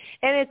today.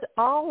 And it's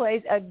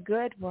always a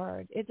good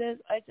word. It's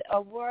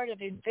a word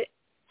of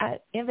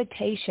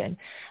invitation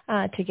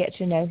to get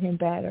to know him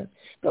better.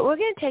 But we're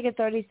going to take a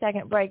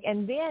 30-second break.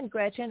 And then,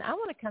 Gretchen, I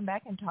want to come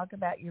back and talk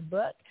about your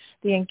book,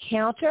 The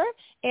Encounter,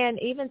 and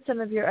even some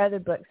of your other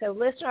books. So,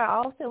 listener, I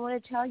also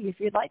want to tell you, if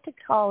you'd like to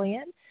call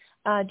in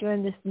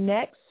during this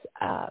next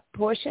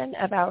portion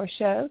of our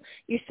show,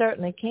 you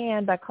certainly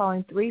can by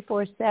calling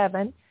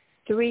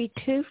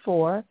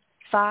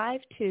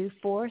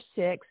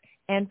 347-324-5246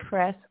 and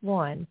press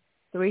 1.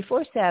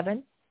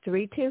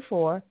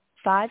 347-324-5246.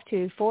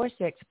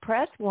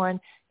 Press 1.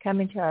 Come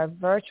into our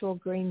virtual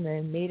green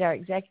room. Meet our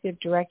executive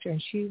director,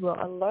 and she will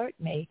alert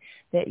me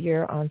that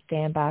you're on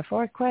standby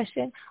for a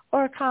question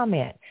or a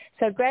comment.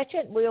 So,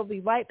 Gretchen, we'll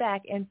be right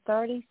back in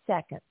 30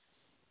 seconds.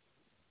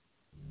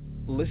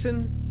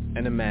 Listen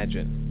and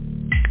imagine.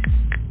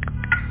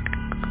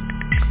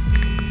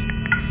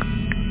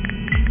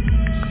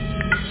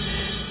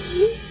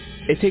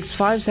 It takes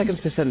 5 seconds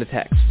to send a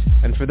text,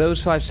 and for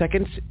those 5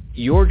 seconds,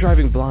 you're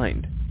driving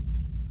blind.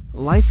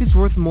 Life is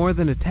worth more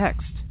than a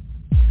text.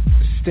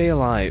 Stay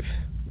alive.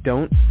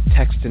 Don't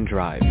text and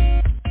drive.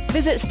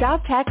 Visit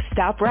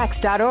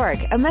StopTextStopWrecks.org,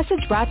 a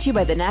message brought to you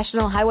by the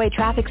National Highway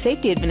Traffic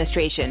Safety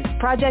Administration,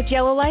 Project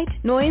Yellow Light,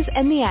 Noise,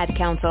 and the Ad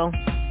Council.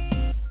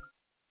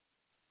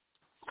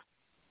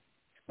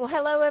 Well,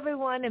 hello,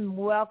 everyone, and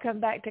welcome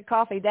back to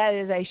Coffee. That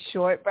is a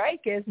short break,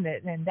 isn't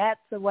it? And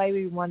that's the way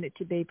we want it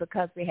to be,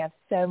 because we have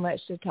so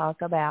much to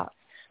talk about.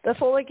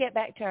 Before we get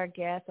back to our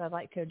guests, I'd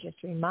like to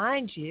just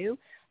remind you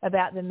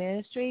about the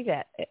ministry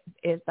that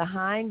is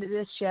behind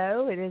this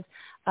show. It is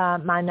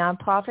my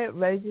nonprofit,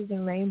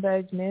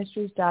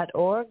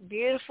 rosesandrainbowsministries.org.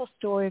 Beautiful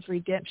story of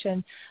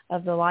redemption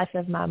of the life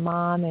of my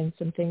mom and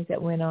some things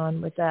that went on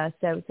with us.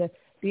 So it's a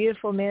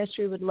beautiful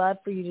ministry. Would love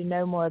for you to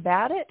know more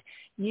about it.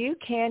 You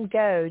can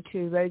go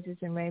to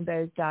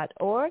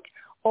rosesandrainbows.org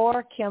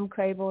or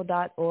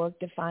kimcrabill.org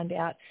to find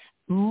out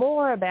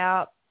more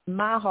about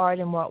my heart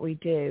and what we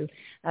do.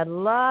 I'd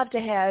love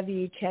to have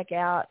you check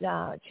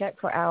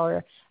for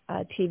our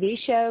TV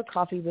show,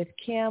 Coffee with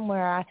Kim,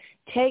 where I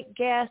take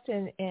guests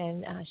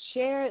and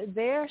share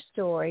their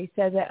story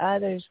so that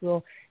others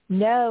will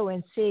know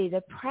and see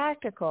the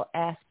practical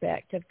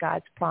aspect of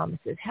God's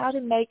promises, how to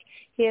make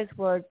his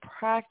word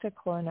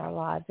practical in our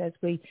lives as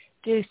we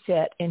do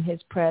sit in his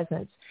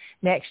presence.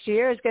 Next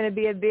year is going to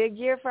be a big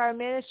year for our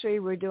ministry.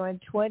 We're doing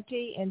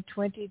 20 and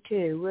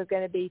 22. We're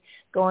going to be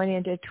going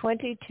into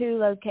 22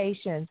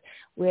 locations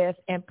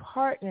and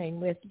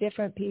partnering with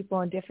different people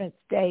in different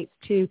states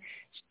to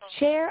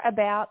share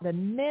about the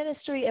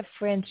ministry of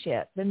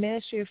friendship, So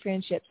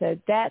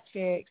that's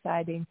very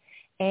exciting.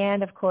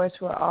 And, of course,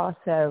 we're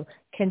also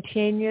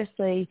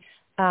continuously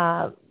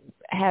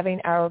having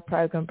our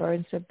program,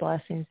 Burdens of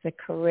Blessings, the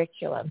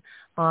curriculum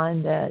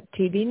on the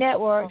TV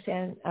networks.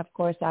 And, of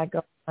course, I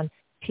go on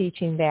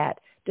teaching that,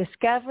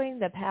 discovering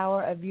the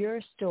power of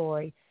your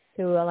story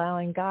through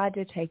allowing God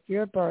to take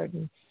your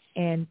burden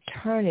and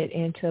turn it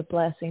into a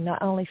blessing,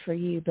 not only for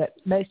you, but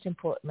most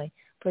importantly,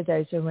 for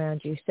those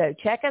around you. So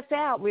check us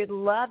out. We'd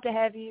love to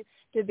have you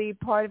to be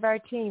part of our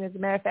team. As a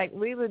matter of fact,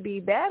 we would be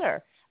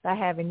better by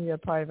having you a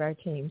part of our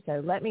team.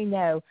 So let me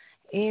know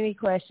any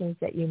questions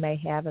that you may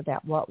have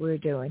about what we're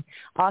doing.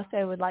 Also,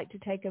 I would like to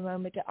take a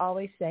moment to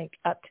always thank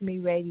Up to Me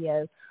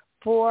Radio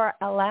for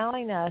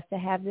allowing us to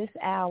have this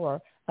hour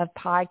of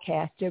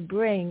podcasts to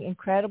bring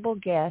incredible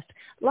guests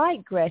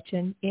like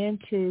Gretchen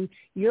into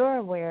your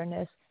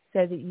awareness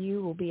so that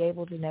you will be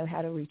able to know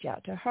how to reach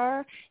out to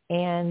her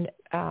and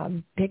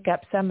pick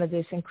up some of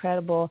this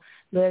incredible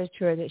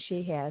literature that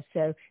she has.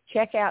 So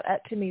check out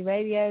Up to Me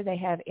Radio. They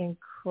have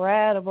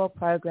incredible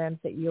programs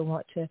that you'll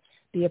want to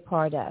be a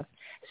part of.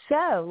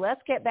 So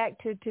let's get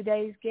back to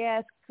today's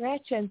guest.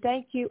 Gretchen,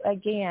 thank you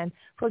again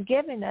for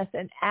giving us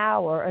an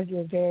hour of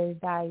your very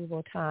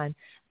valuable time.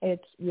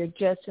 You're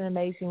just an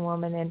amazing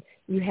woman, and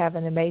you have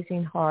an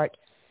amazing heart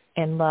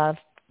and love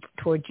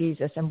toward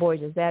Jesus, and boy,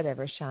 does that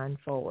ever shine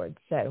forward.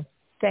 So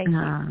thank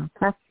you.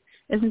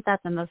 Isn't that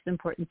the most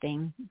important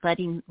thing?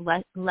 Letting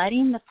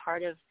the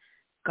part of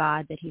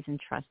God that he's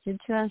entrusted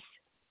to us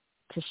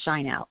to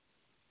shine out.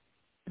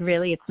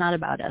 Really, it's not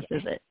about us,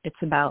 is it? It's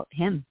about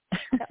him.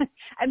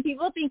 And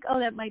people think, oh,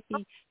 that might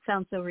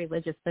sound so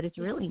religious, but it's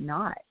really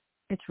not.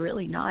 It's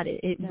really not.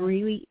 It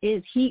really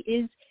is. He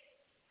is.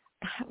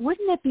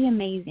 Wouldn't it be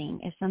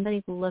amazing if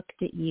somebody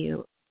looked at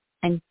you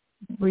and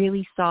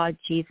really saw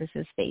Jesus'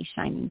 face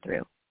shining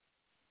through?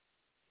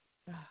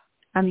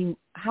 I mean,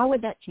 how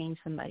would that change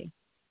somebody?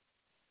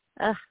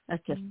 That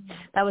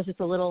was just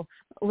a little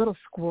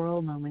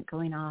squirrel moment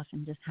going off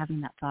and just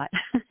having that thought.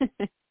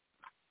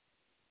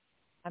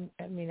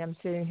 I'm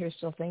sitting here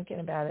still thinking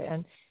about it,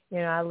 and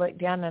I looked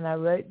down and I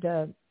wrote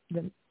the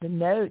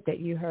note that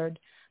you heard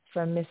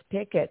from Miss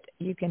Pickett.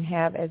 You can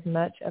have as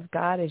much of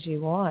God as you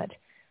want.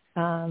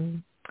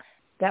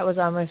 That was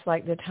almost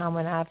like the time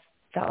when I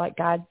felt like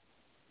God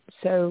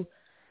so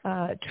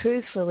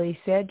truthfully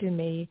said to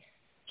me,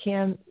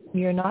 Kim,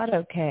 you're not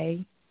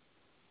okay,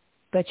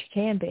 but you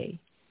can be.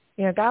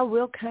 God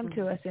will come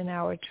to us in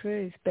our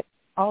truth, but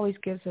always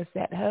gives us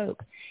that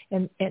hope.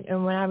 And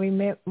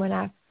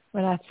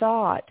when I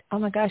thought, oh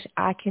my gosh,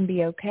 I can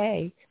be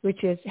okay,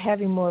 which is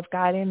having more of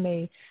God in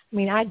me. I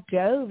mean, I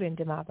dove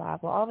into my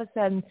Bible. All of a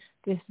sudden,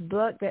 this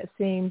book that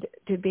seemed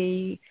to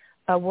be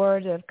a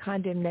word of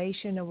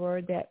condemnation, a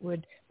word that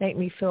would make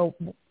me feel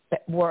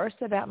worse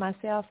about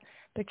myself,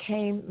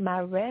 became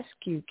my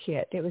rescue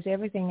kit. It was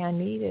everything I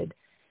needed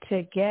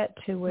to get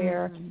to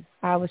where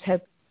I was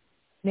hoping.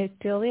 And it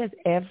still is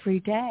every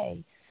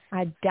day.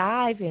 I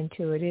dive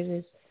into it. It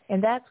is,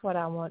 and that's what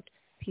I want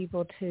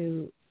people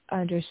to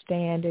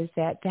understand, is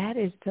that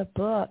is the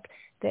book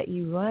that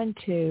you run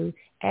to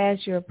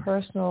as your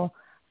personal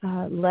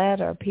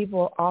letter.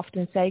 People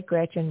often say,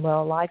 Gretchen,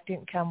 well, life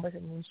didn't come with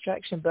an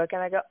instruction book.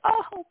 And I go,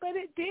 oh, but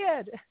it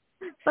did.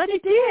 But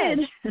it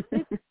did.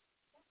 It's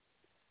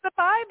the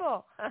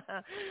Bible.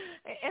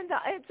 And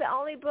it's the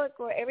only book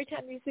where every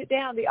time you sit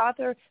down, the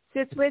author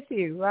sits with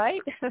you,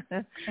 right?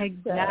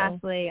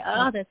 Exactly.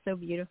 Oh, that's so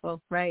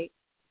beautiful. Right.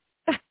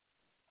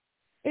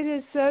 It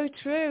is so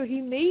true.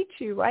 He meets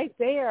you right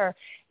there.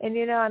 And,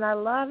 and I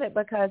love it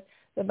because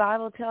the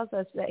Bible tells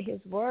us that his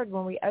word,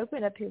 when we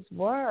open up his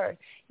word,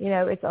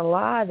 it's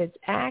alive, it's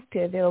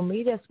active. It'll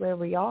meet us where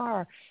we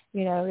are.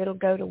 It'll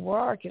go to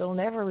work. It'll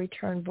never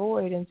return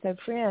void. And so,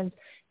 friends,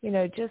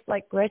 just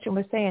like Gretchen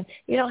was saying,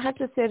 you don't have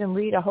to sit and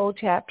read a whole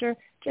chapter.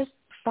 Just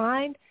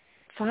find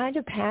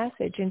a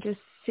passage and just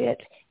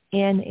sit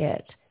in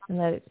it and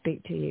let it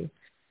speak to you.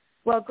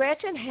 Well,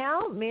 Gretchen,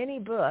 how many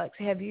books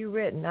have you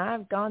written?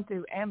 I've gone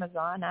through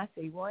Amazon. I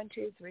see 1,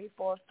 2, 3,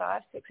 4,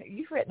 5, 6.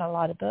 You've written a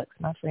lot of books,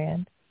 my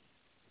friend.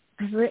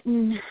 I've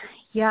written,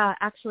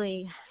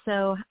 actually.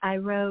 So I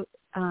wrote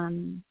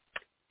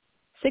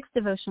 6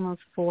 devotionals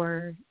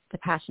for the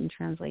Passion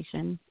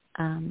Translation.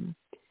 The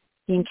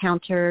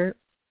Encounter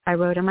I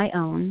wrote on my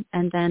own,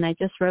 and then I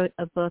just wrote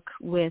a book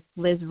with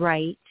Liz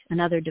Wright,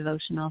 another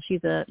devotional.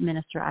 She's a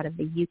minister out of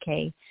the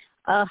UK.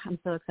 Oh, I'm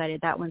so excited.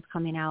 That one's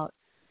coming out,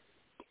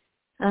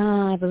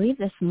 I believe,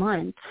 this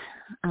month.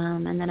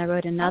 And then I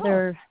wrote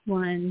another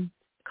one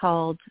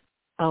called,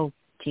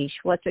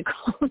 what's it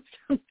called?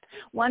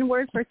 One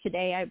Word for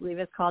Today, I believe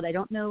it's called. I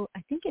don't know.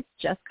 I think it's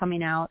just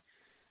coming out.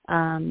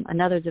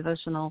 Another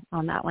devotional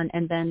on that one.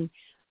 And then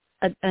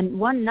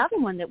another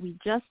one that we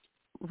just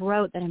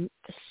wrote that I'm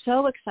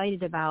so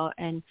excited about.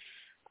 And,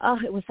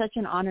 it was such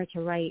an honor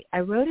to write. I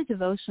wrote a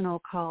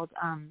devotional called,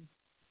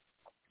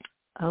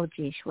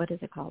 what is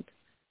it called?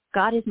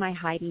 God is My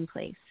Hiding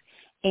Place.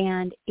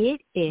 And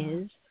it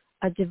is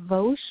a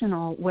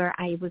devotional where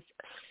I was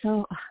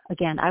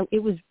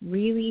it was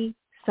really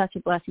such a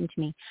blessing to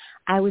me.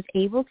 I was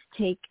able to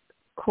take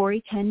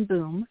Corrie ten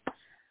Boom.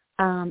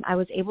 I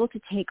was able to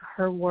take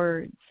her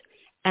words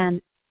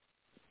and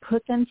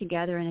put them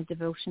together in a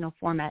devotional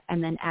format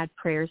and then add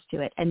prayers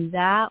to it. And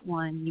that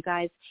one, you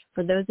guys,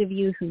 for those of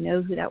you who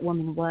know who that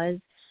woman was,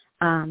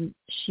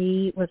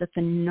 she was a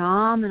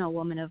phenomenal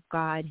woman of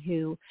God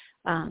who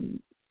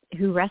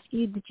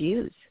rescued the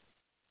Jews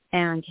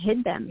and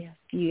hid them. Yes.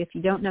 If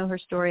you don't know her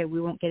story,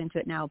 we won't get into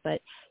it now.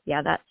 But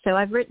so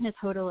I've written a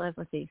total of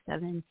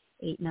 7,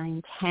 8,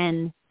 9,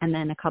 10, and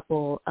then a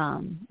couple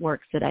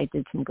works that I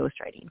did some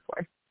ghostwriting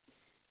for.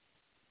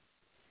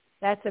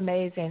 That's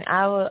amazing.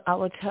 I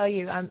will tell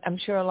you, I'm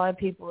sure a lot of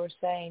people are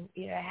saying,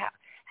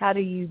 how do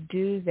you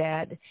do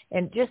that?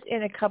 And just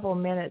in a couple of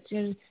minutes,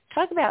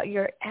 talk about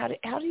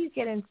how do you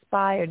get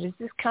inspired? Does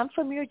this come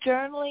from your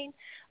journaling?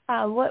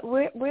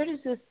 Where does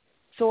this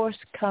source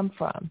come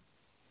from?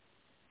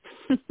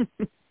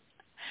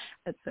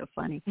 That's so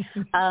funny.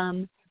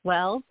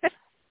 Well,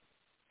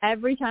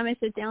 every time I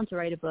sit down to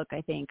write a book,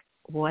 I think,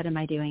 what am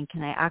I doing?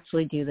 Can I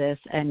actually do this?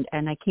 And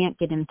I can't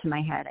get into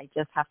my head. I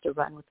just have to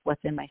run with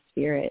what's in my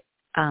spirit.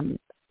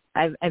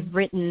 I've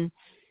written,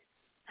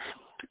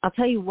 I'll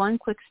tell you one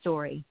quick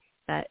story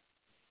that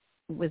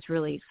was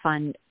really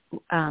fun.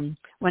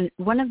 When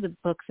one of the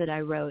books that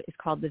I wrote is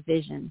called The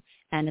Vision,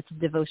 and it's a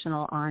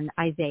devotional on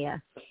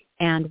Isaiah.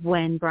 And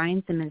when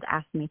Brian Simmons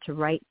asked me to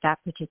write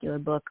that particular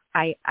book,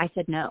 I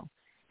said no.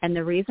 And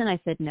the reason I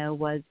said no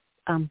was,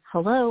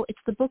 hello, it's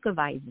the book of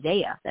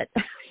Isaiah. That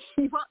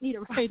you want me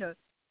to write a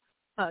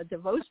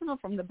devotional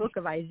from the book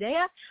of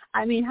Isaiah?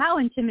 I mean, how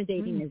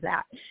intimidating is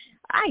that?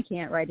 I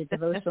can't write a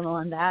devotional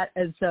on that.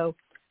 And so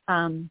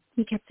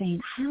he kept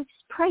saying, I'll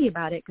just pray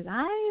about it because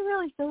I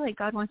really feel like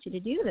God wants you to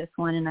do this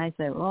one. And I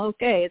said, well,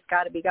 okay, it's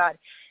got to be God.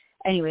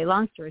 Anyway,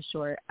 long story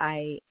short,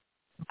 I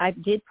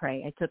did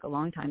pray. I took a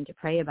long time to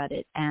pray about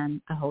it.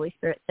 And the Holy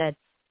Spirit said,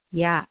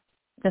 yeah,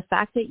 the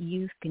fact that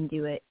you can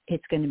do it,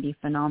 it's going to be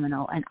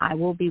phenomenal. And I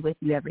will be with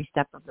you every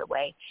step of the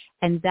way.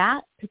 And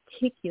that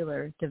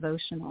particular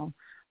devotional,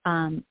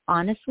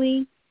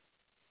 honestly,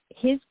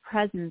 his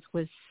presence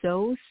was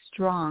so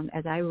strong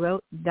as I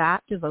wrote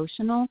that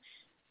devotional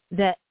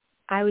that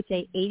I would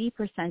say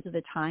 80% of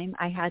the time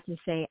I had to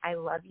say, I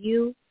love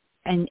you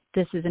and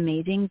this is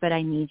amazing, but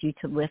I need you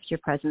to lift your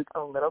presence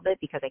a little bit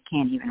because I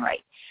can't even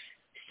write.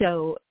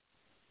 So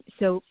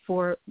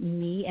for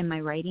me and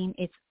my writing,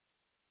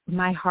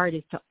 my heart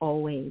is to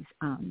always,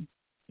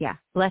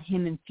 let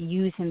him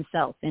infuse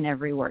himself in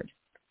every word.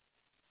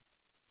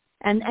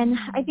 And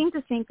I think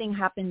the same thing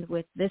happened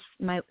with this.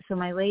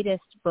 My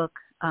latest book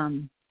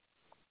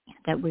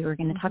that we were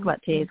going to talk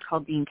about today is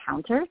called The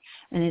Encounter,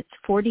 and it's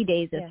 40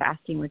 days of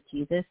fasting with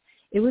Jesus.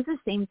 It was the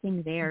same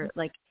thing there.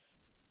 Like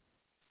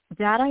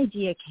that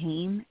idea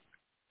came,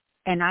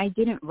 and I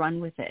didn't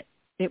run with it.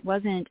 It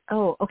wasn't,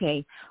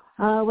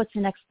 what's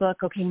the next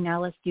book? Okay,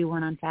 now let's do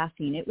one on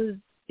fasting.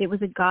 It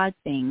was a God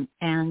thing,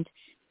 and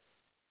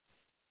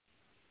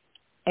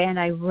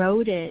I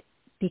wrote it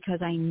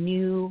because I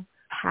knew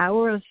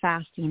power of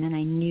fasting, and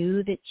I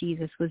knew that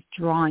Jesus was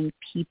drawing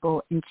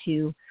people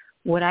into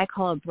what I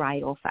call a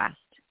bridal fast.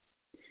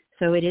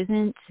 So it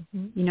isn't,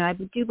 I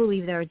do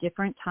believe there are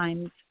different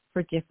times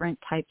for different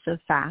types of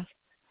fasts,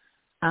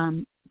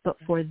 but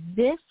for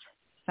this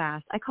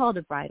fast, I call it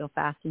a bridal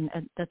fast,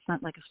 and that's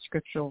not like a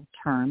scriptural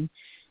term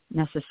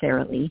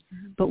necessarily,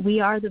 but we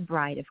are the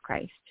bride of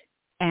Christ,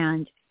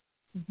 and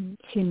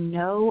to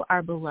know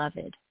our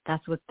beloved,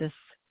 that's what this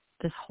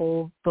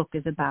whole book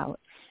is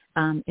about.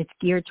 It's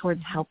geared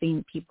towards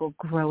helping people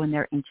grow in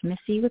their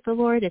intimacy with the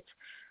Lord. It's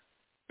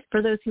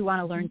for those who want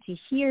to learn to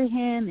hear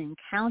him,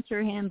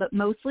 encounter him, but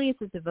mostly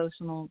it's a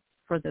devotional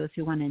for those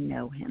who want to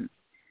know him.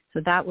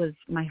 So that was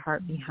my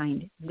heart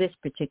behind this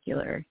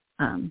particular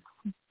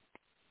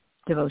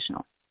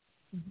devotional.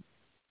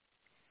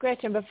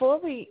 Gretchen, before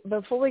we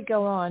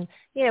go on,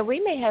 we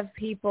may have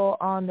people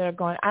on there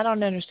going, I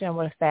don't understand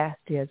what a fast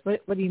is.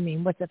 What do you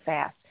mean? What's a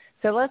fast?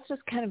 So let's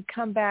just kind of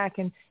come back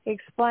and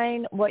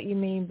explain what you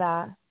mean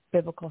by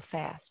biblical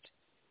fast.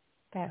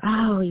 Fasting.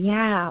 Oh,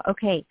 yeah.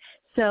 Okay.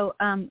 So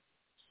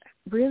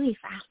really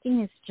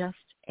fasting is just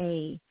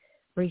a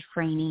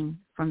refraining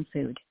from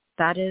food.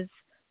 That is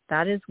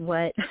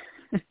what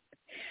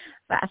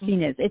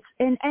fasting is. It's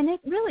and it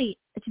really,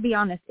 to be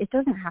honest, it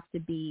doesn't have to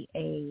be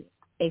a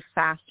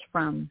fast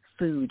from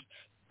food.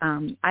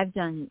 I've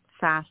done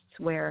fasts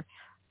where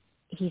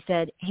he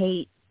said,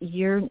 hey,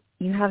 you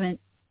haven't,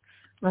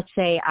 let's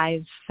say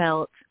I've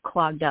felt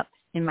clogged up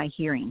in my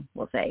hearing,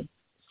 we'll say,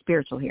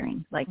 spiritual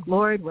hearing. Like,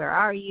 Lord, where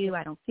are you?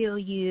 I don't feel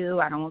you.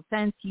 I don't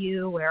sense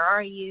you. Where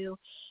are you?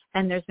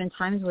 And there's been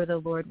times where the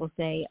Lord will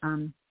say,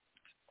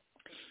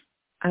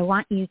 I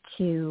want you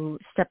to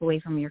step away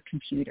from your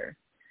computer.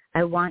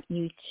 I want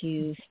you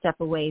to step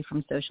away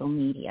from social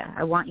media.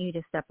 I want you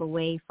to step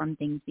away from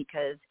things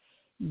because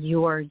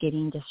you're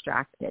getting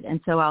distracted. And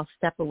so I'll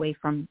step away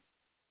from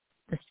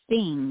the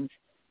things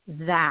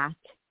that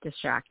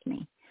distract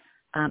me.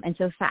 And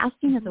so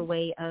fasting is a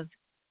way of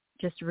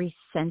just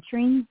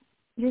recentering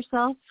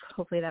yourself.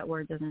 Hopefully that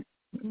word doesn't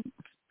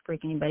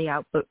freak anybody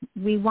out, but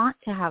we want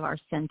to have our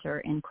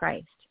center in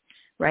Christ,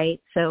 right?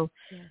 So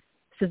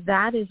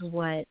that's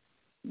what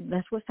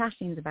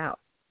fasting is about.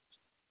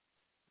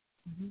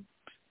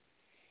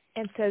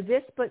 And so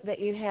this book that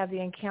you have, The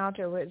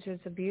Encounter, which is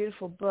a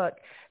beautiful book,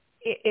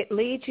 it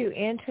leads you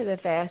into the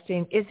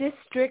fasting. Is this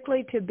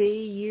strictly to be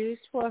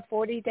used for a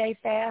 40-day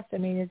fast? I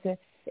mean,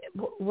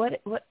 what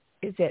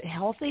is it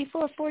healthy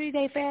for a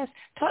 40-day fast?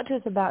 Talk to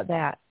us about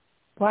that.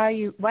 Why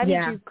did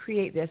you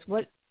create this?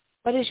 What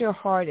is your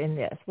heart in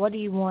this? What do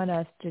you want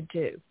us to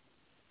do?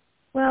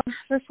 Well,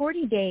 for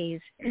 40 days,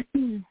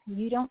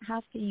 you don't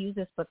have to use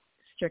this book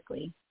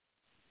strictly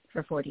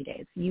for 40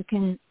 days. You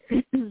can,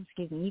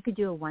 excuse me, you could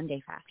do a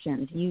one-day fast.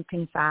 You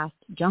can fast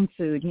junk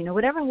food,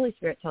 whatever Holy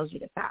Spirit tells you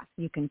to fast,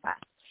 you can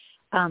fast.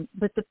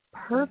 But the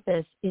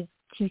purpose is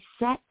to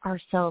set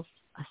ourselves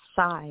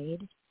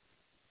aside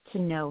to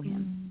know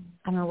him.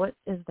 I don't know,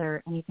 is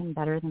there anything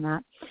better than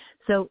that?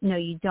 So, no,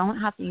 you don't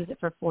have to use it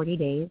for 40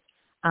 days.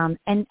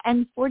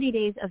 And 40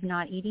 days of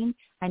not eating,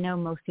 I know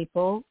most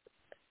people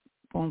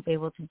won't be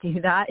able to do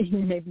that.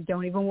 Maybe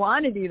don't even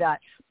want to do that.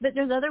 But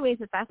there's other ways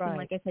of fasting. Right.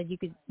 Like I said, you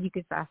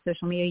could fast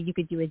social media. You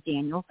could do a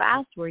Daniel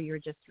fast where you're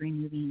just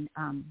removing,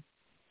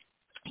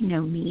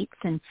 meats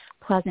and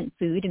pleasant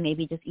food and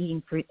maybe just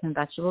eating fruits and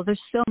vegetables. There's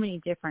so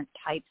many different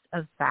types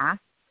of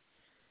fasts.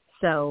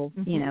 So,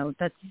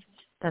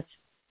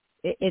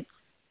 it's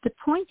the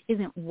point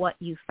isn't what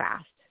you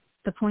fast.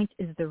 The point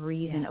is the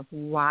reason of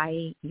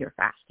why you're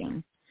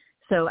fasting.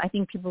 So I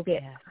think people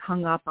get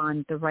hung up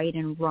on the right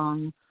and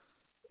wrong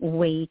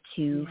way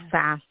to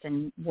fast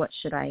and what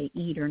should I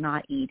eat or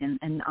not eat.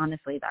 And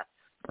honestly, that's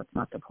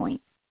not the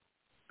point.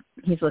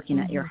 He's looking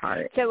at your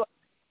heart. So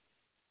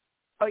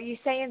are you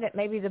saying that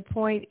maybe the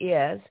point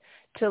is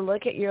to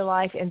look at your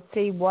life and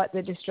see what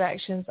the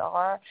distractions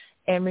are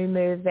and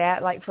remove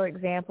that? Like, for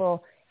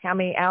example, how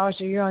many hours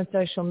are you on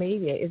social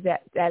media? Is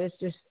that is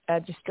just a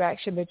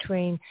distraction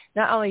between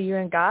not only you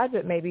and God,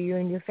 but maybe you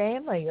and your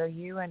family or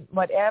you and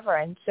whatever.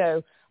 And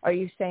so are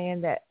you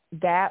saying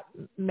that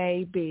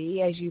may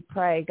be, as you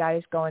pray, God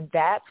is going,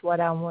 that's what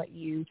I want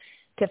you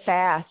to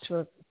fast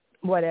for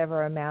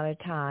whatever amount of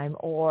time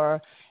or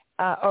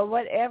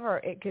whatever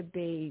it could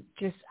be.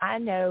 Just, I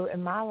know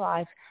in my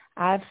life,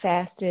 I've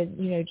fasted,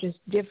 just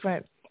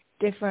different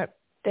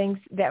things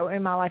that were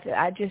in my life that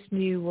I just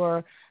knew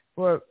were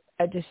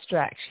a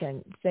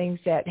distraction, things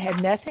that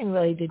had nothing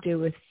really to do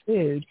with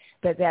food,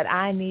 but that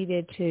I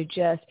needed to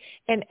just,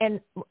 and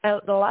a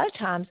lot of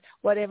times,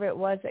 whatever it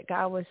was that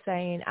God was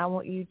saying, I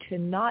want you to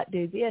not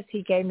do this,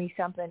 he gave me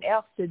something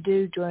else to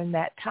do during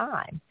that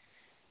time.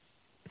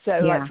 So,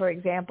 like, for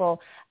example,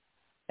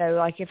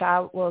 like if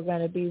I were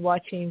going to be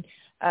watching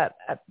a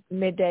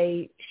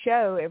midday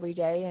show every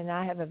day and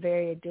I have a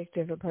very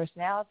addictive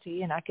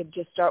personality and I could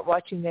just start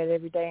watching that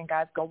every day and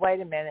God's go, wait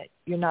a minute,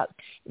 you're not,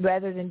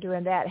 rather than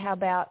doing that, how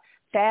about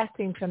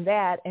fasting from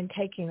that and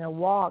taking a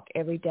walk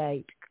every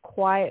day,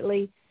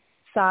 quietly,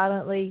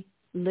 silently,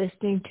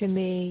 listening to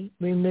me,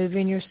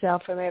 removing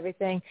yourself from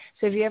everything.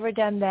 So have you ever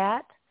done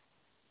that?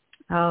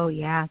 Oh,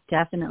 yeah,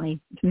 definitely.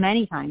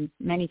 Many times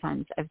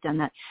I've done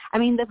that. I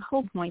mean, the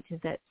whole point is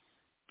that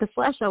the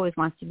flesh always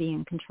wants to be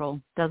in control,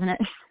 doesn't it?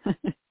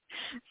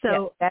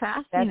 So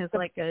fasting is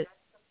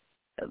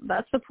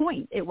that's the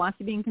point. It wants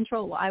to be in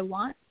control. Well, I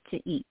want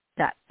to eat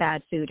that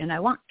bad food and I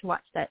want to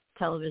watch that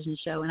television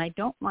show and I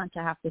don't want to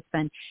have to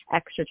spend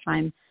extra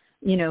time,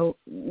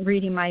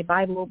 reading my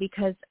Bible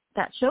because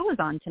that show is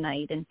on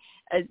tonight. And,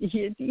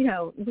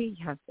 we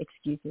have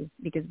excuses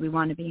because we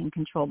want to be in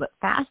control. But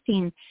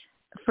fasting,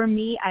 for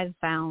me, I've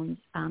found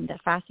that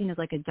fasting is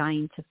like a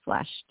dying to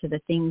flesh, to the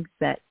things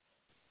that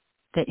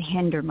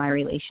hinder my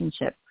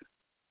relationship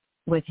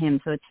with him.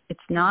 So it's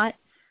not,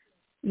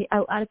 a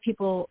lot of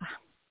people,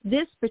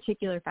 this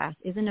particular fast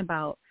isn't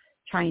about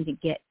trying to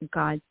get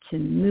God to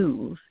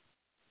move.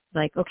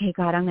 Like, okay,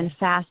 God, I'm going to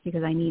fast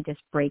because I need this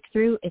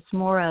breakthrough. It's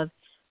more of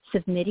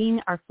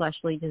submitting our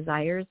fleshly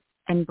desires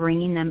and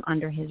bringing them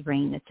under his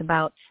reign. It's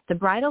about, the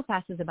bridal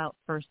fast is about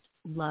first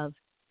love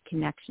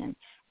connection.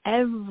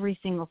 Every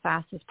single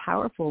fast is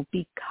powerful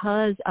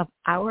because of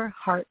our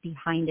heart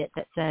behind it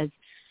that says,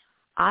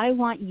 I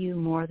want you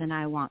more than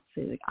I want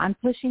food. I'm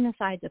pushing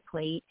aside the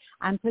plate.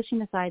 I'm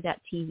pushing aside that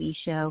TV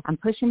show. I'm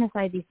pushing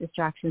aside these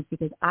distractions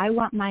because I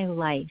want my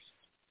life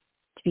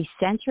to be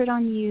centered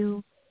on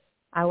you.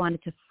 I want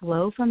it to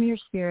flow from your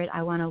spirit.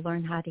 I want to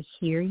learn how to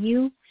hear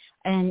you.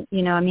 And,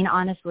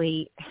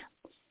 honestly,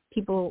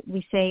 people,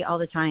 we say all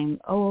the time,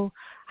 oh,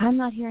 I'm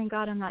not hearing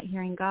God. I'm not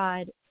hearing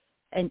God.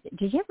 And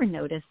did you ever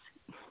notice,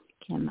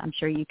 Kim, I'm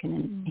sure you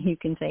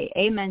can say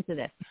amen to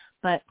this,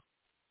 but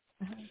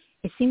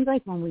it seems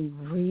like when we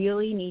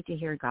really need to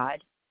hear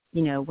God,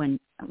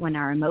 when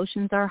our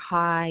emotions are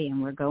high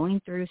and we're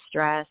going through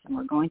stress and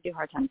we're going through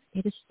hard times,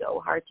 it is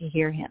so hard to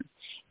hear him.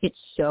 It's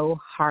so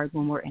hard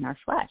when we're in our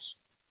flesh.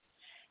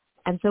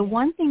 And so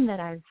one thing that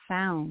I've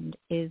found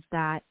is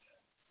that,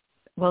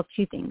 well,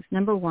 two things.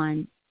 Number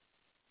one,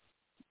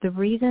 the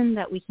reason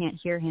that we can't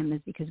hear him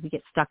is because we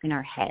get stuck in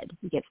our head.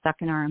 We get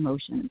stuck in our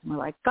emotions. And we're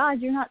like,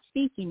 God, you're not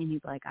speaking. And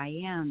he's like,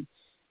 I am.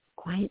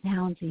 Quiet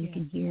down so you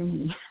can hear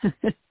me.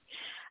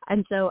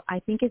 And so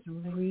I think it's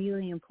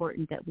really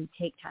important that we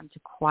take time to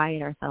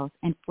quiet ourselves.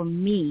 And for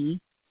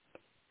me,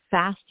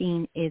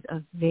 fasting is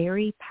a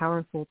very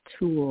powerful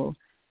tool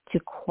to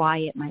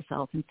quiet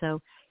myself. And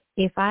so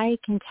if I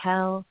can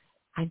tell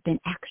I've been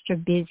extra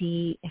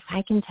busy, if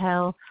I can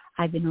tell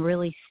I've been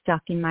really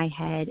stuck in my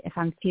head, if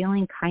I'm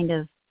feeling kind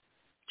of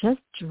just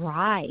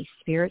dry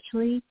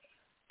spiritually,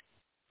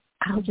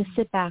 I'll just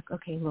sit back.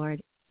 Okay,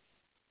 Lord,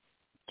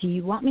 do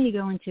you want me to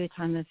go into a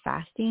time of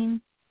fasting?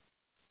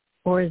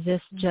 Or is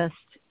this just,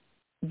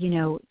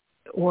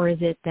 or is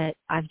it that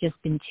I've just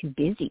been too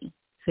busy?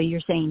 So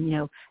you're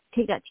saying,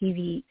 take that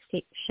TV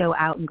show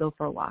out and go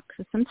for a walk.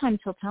 So sometimes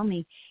he'll tell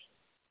me,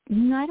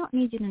 I don't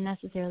need you to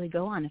necessarily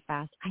go on a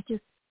fast.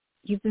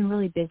 You've been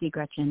really busy,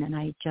 Gretchen,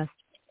 and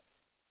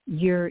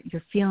you're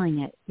feeling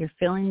it. You're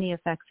feeling the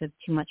effects of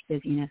too much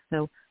busyness.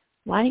 So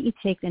why don't you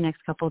take the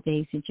next couple of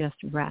days to just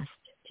rest,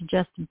 to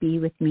just be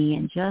with me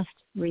and just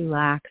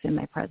relax in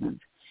my presence?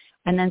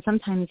 And then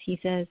sometimes he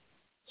says,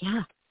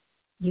 yeah,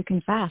 you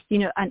can fast.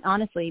 And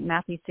honestly,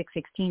 Matthew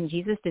 6:16,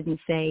 Jesus didn't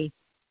say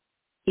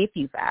if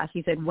you fast.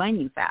 He said when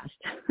you fast.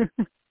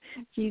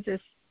 Jesus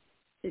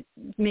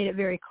made it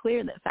very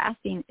clear that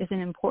fasting is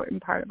an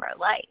important part of our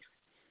life.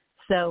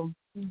 So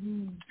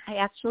I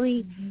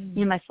actually,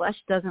 my flesh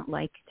doesn't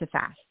like to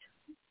fast.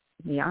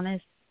 To be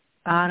honest,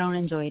 I don't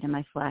enjoy it in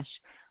my flesh.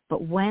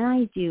 But when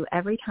I do,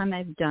 every time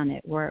I've done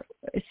it,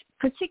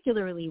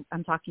 particularly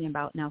I'm talking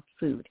about now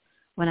food,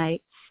 when I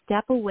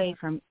step away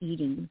from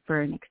eating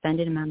for an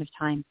extended amount of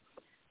time,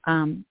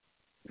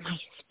 my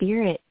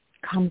spirit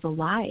comes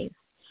alive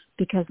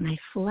because my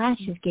flesh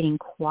is getting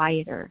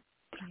quieter.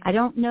 I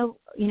don't know,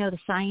 the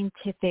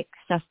scientific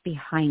stuff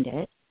behind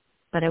it,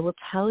 but I will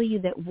tell you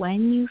that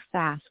when you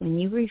fast, when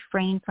you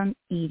refrain from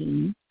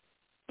eating,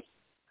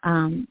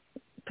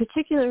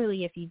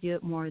 particularly if you do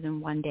it more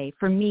than one day,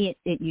 for me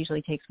it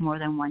usually takes more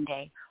than one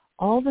day,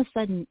 all of a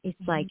sudden it's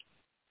like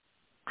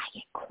I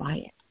get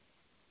quiet.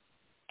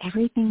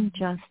 Everything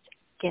just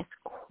gets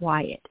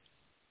quiet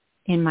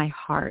in my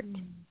heart,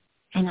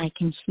 and I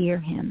can hear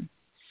him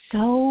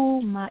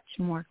so much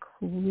more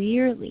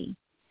clearly.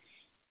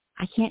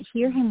 I can't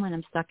hear him when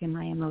I'm stuck in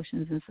my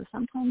emotions, and so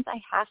sometimes I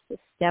have to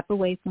step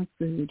away from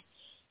food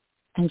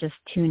and just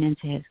tune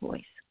into his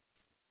voice.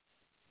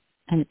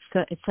 And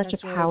it's such a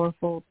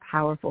powerful,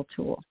 powerful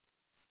tool.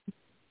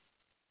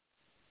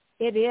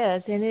 It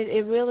is, and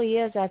it really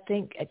is, I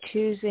think,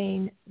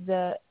 choosing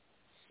the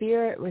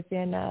Spirit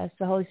within us,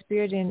 the Holy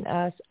Spirit in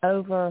us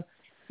over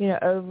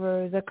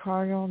the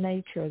carnal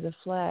nature, the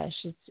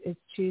flesh. It's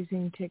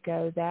choosing to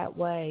go that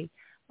way.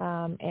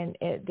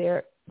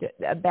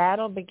 A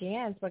battle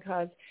begins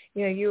because,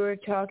 you were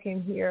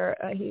talking here,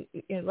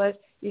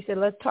 you said,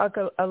 let's talk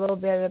a little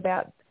bit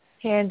about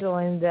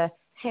handling the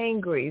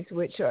hangries,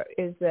 which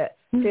is the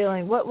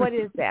feeling. What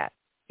is that?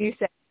 You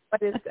said,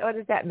 what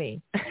does that mean?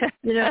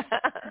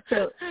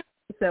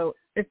 So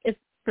if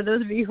for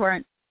those of you who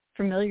aren't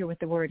familiar with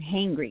the word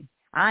hangry,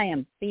 I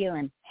am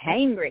feeling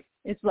hangry.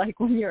 It's like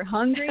when you're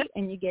hungry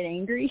and you get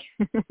angry.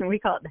 We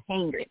call it the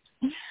hangry.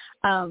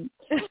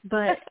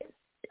 But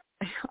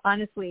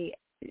honestly,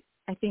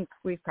 I think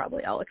we've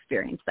probably all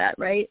experienced that,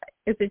 right?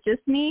 Is it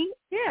just me?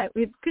 Yeah,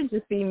 it could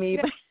just be me.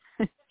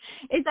 But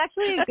it's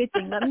actually a good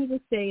thing. Let me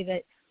just say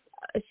that.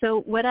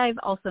 So what I've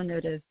also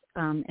noticed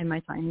in my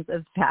times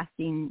of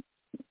fasting,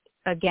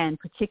 again,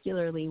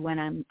 particularly when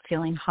I'm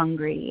feeling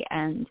hungry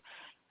and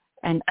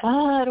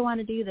I don't want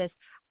to do this,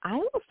 I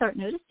will start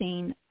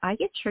noticing I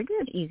get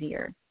triggered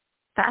easier.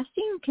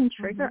 Fasting can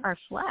trigger our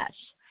flesh,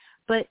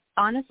 but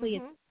honestly,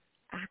 it's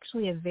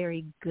actually a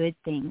very good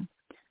thing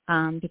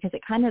because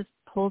it kind of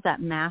pulls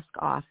that mask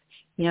off.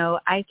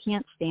 I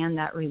can't stand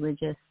that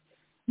religious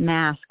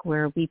mask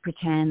where we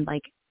pretend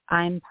like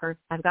I'm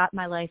perfect. I've got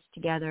my life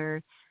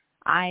together.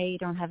 I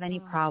don't have any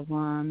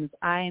problems.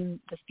 I'm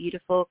this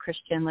beautiful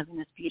Christian living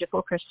this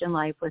beautiful Christian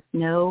life with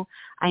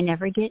I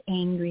never get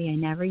angry. I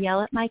never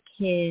yell at my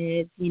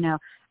kids.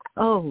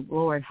 Oh,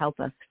 Lord,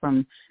 help us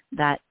from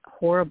that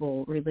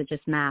horrible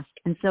religious mask.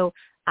 And so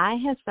I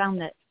have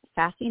found that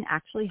fasting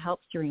actually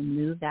helps to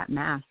remove that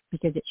mask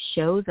because it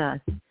shows us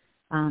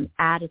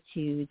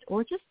attitudes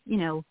or just,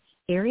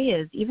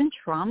 areas, even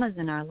traumas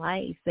in our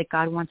life that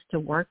God wants to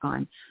work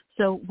on.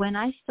 So when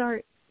I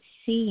start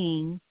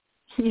seeing,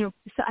 so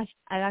I've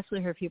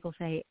actually heard people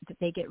say that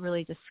they get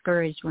really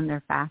discouraged when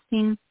they're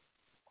fasting,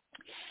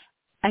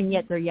 and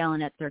yet they're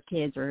yelling at their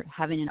kids or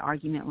having an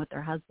argument with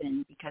their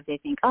husband because they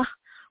think,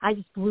 I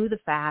just blew the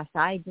fast.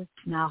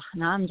 Now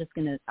I'm just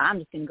gonna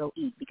go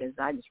eat because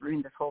I just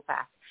ruined this whole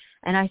fast.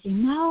 And I say,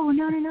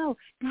 no.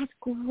 That's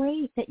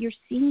great that you're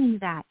seeing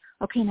that.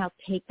 Okay, now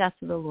take that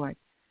to the Lord.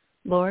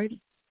 Lord,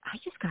 I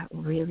just got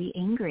really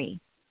angry.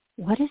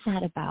 What is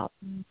that about?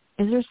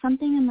 Is there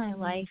something in my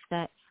life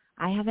that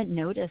I haven't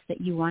noticed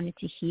that you wanted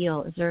to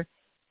heal?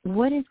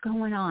 What is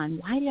going on?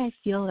 Why did I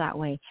feel that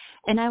way?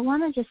 And I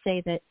want to just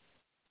say that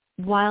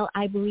while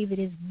I believe it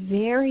is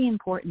very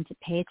important to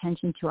pay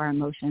attention to our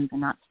emotions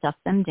and not stuff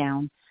them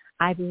down,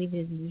 I believe it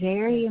is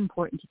very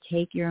important to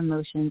take your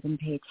emotions and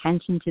pay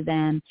attention to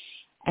them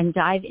and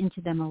dive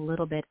into them a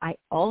little bit. I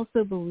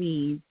also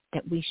believe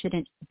that we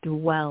shouldn't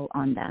dwell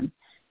on them.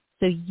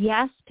 So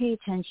yes, pay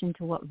attention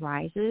to what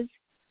rises,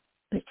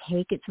 but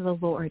take it to the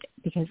Lord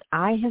because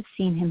I have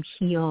seen him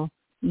heal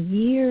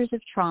years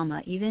of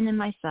trauma, even in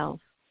myself,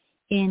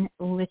 in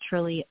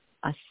literally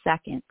a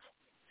second.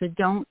 So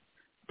don't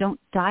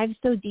dive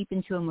so deep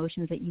into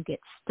emotions that you get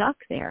stuck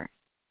there,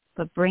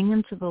 but bring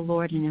them to the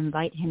Lord and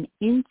invite him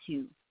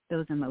into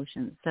those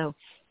emotions. So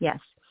yes,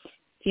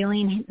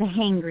 feeling the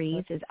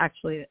hangries is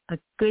actually a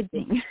good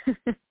thing.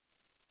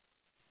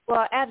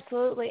 Well,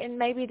 absolutely. And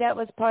maybe that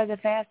was part of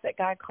the fast that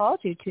God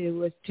called you to,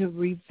 was to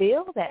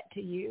reveal that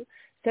to you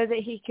so that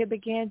he could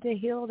begin to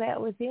heal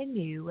that within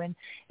you.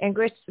 And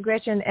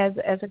Gretchen, as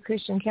a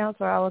Christian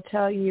counselor, I will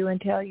tell you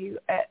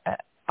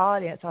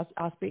audience,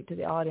 I'll speak to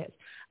the audience,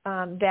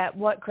 that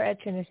what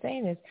Gretchen is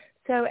saying is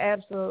so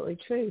absolutely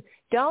true.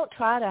 Don't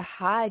try to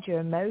hide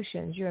your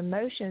emotions. Your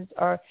emotions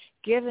are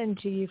given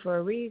to you for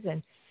a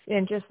reason.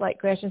 And just like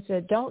Gretchen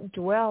said, don't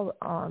dwell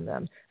on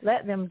them.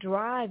 Let them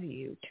drive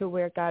you to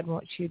where God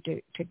wants you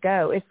to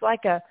go. It's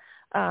like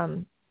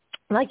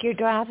like you're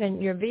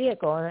driving your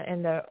vehicle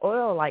and the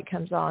oil light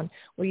comes on.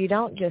 Well, you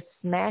don't just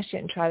smash it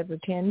and try to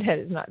pretend that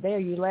it's not there.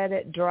 You let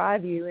it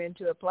drive you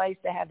into a place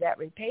to have that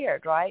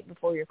repaired, right,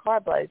 before your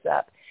car blows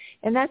up.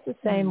 And that's the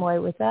same way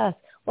with us.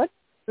 What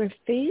we're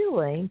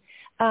feeling,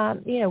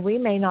 we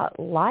may not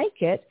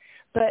like it,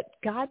 but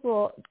God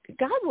will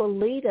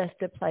lead us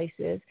to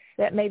places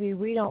that maybe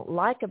we don't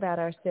like about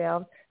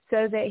ourselves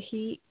so that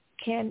he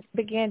can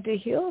begin to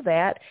heal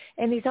that.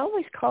 And he's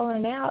always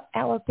calling out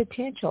our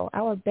potential,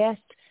 our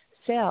best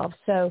self.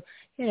 So,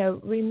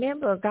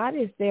 remember, God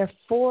is there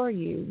for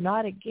you,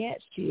 not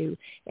against you.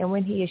 And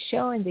when he is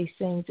showing these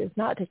things, it's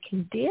not to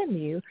condemn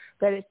you,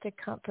 but it's to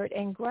comfort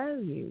and grow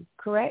you.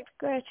 Correct,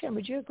 Gretchen?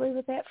 Would you agree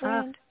with that,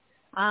 friend?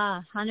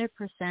 100%,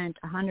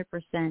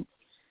 100%.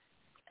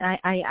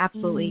 I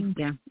absolutely,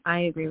 I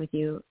agree with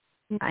you.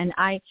 And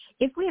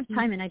if we have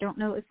time, and I don't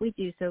know if we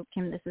do, so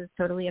Kim, this is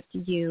totally up to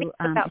you.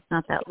 It's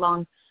not that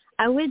long.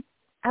 I would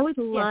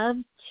love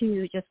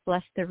to just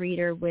bless the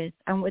reader with,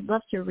 I would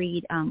love to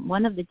read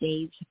one of the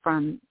days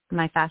from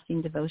my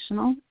fasting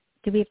devotional.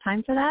 Do we have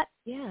time for that?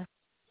 Yeah.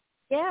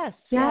 Yes.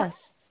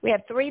 We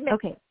have 3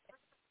 minutes. Okay.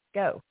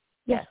 Go.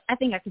 Yes. I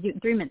think I could do it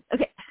in 3 minutes.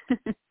 Okay.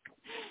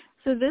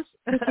 So this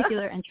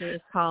particular entry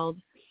is called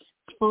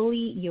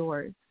Fully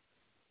Yours.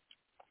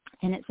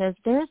 And it says,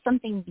 there is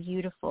something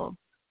beautiful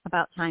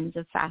about times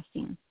of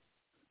fasting.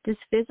 This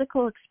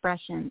physical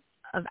expression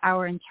of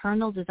our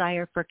internal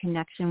desire for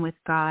connection with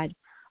God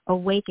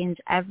awakens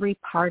every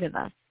part of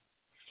us,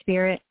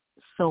 spirit,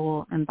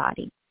 soul, and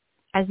body.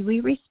 As we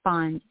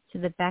respond to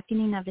the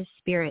beckoning of his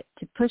spirit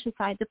to push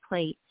aside the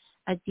plate,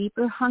 a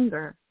deeper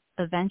hunger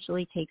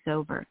eventually takes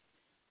over.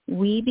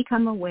 We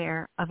become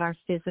aware of our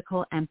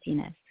physical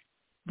emptiness.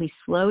 We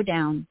slow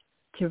down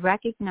to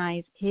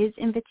recognize his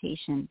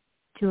invitation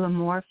to a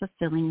more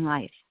fulfilling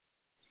life.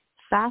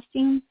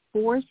 Fasting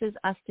forces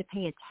us to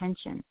pay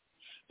attention.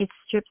 It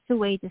strips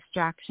away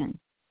distraction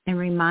and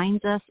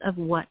reminds us of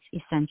what's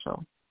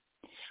essential.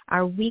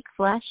 Our weak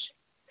flesh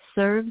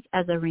serves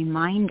as a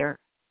reminder.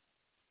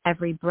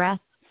 Every breath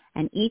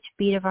and each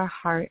beat of our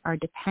heart are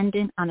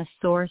dependent on a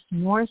source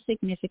more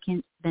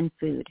significant than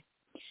food.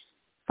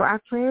 For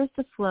our prayers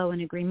to flow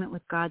in agreement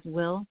with God's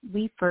will,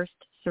 we first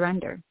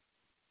surrender.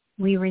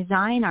 We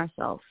resign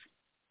ourselves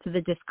to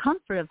the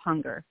discomfort of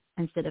hunger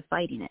instead of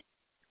fighting it.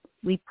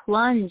 We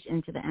plunge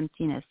into the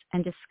emptiness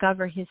and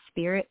discover his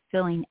spirit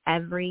filling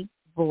every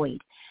void.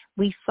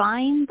 We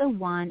find the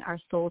one our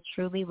soul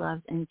truly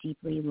loves and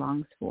deeply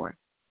longs for.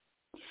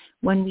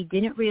 When we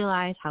didn't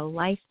realize how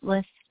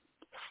lifeless,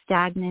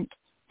 stagnant,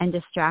 and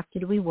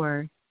distracted we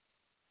were,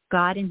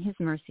 God in his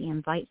mercy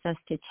invites us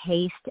to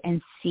taste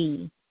and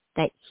see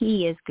that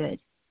he is good.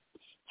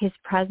 His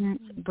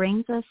presence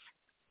brings us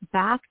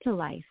back to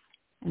life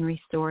and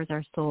restores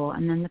our soul.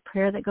 And then the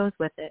prayer that goes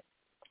with it.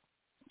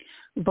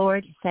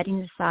 Lord,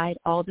 setting aside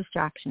all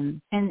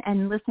distractions.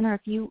 And listener,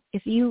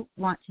 if you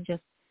want to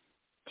just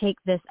take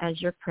this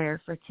as your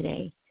prayer for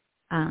today,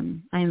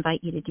 I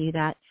invite you to do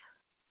that.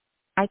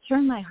 I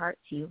turn my heart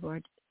to you,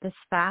 Lord. This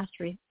fast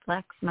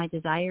reflects my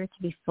desire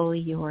to be fully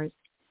yours.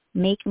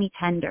 Make me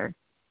tender.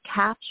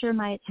 Capture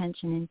my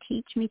attention and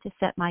teach me to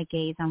set my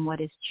gaze on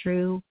what is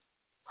true,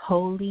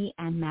 holy,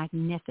 and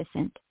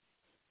magnificent.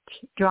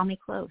 Draw me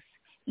close,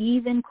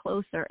 even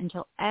closer,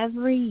 until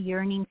every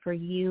yearning for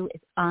you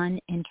is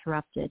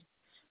uninterrupted.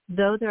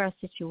 Though there are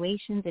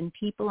situations and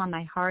people on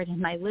my heart and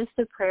my list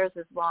of prayers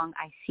is long,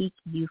 I seek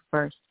you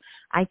first.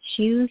 I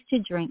choose to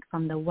drink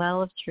from the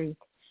well of truth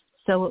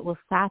so it will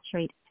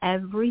saturate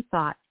every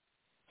thought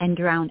and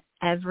drown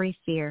every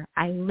fear.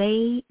 I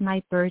lay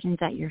my burdens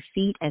at your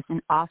feet as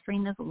an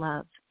offering of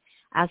love,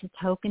 as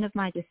a token of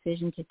my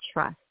decision to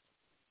trust.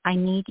 I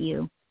need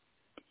you.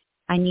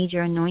 I need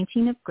your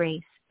anointing of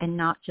grace, and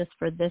not just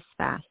for this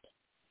fast,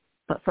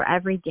 but for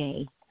every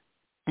day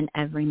and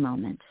every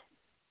moment.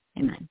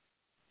 Amen.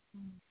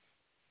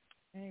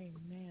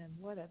 Amen.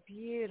 What a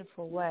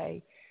beautiful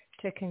way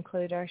to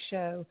conclude our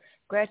show.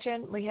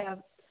 Gretchen, we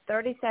have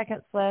 30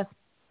 seconds left.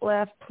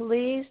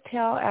 Please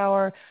tell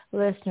our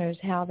listeners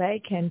how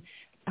they can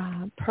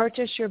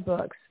purchase your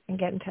books and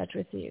get in touch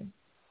with you.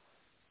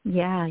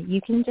 Yeah,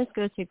 you can just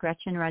go to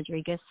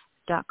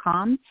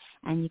GretchenRodriquez.com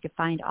and you can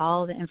find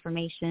all the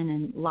information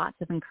and lots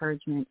of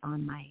encouragement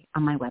on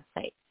my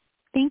website.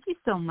 Thank you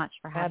so much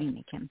for having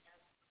me, Kim.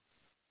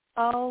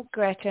 Oh,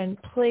 Gretchen,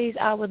 please,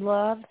 I would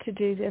love to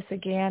do this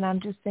again.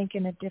 I'm just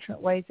thinking of different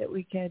ways that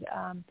we could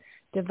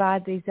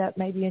divide these up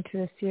maybe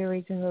into a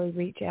series and really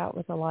reach out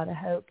with a lot of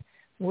hope.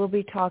 We'll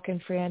be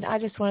talking, friend. I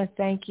just want to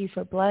thank you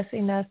for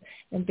blessing us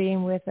and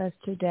being with us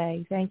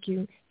today. Thank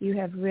you. You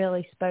have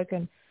really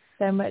spoken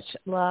so much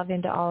love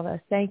into all of us.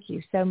 Thank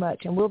you so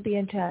much, and we'll be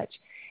in touch.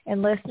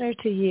 And listener,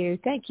 to you,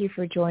 thank you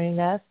for joining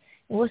us.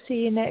 And we'll see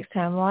you next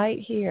time right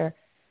here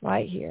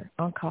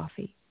on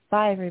Coffee.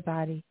 Bye,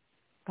 everybody.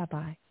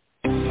 Bye-bye.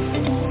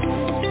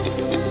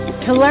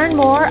 To learn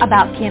more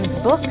about Kim's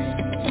books,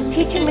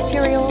 teaching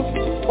materials,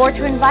 or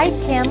to invite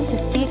Kim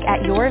to speak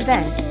at your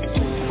event,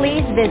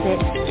 please visit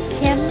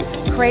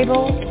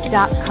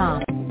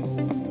kimcrabill.com.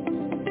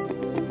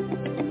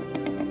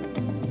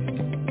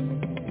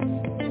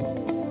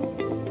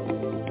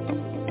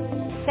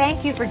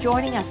 Thank you for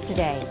joining us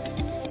today.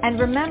 And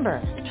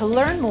remember, to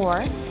learn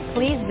more,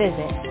 please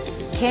visit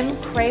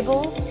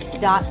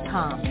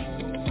kimcrabill.com.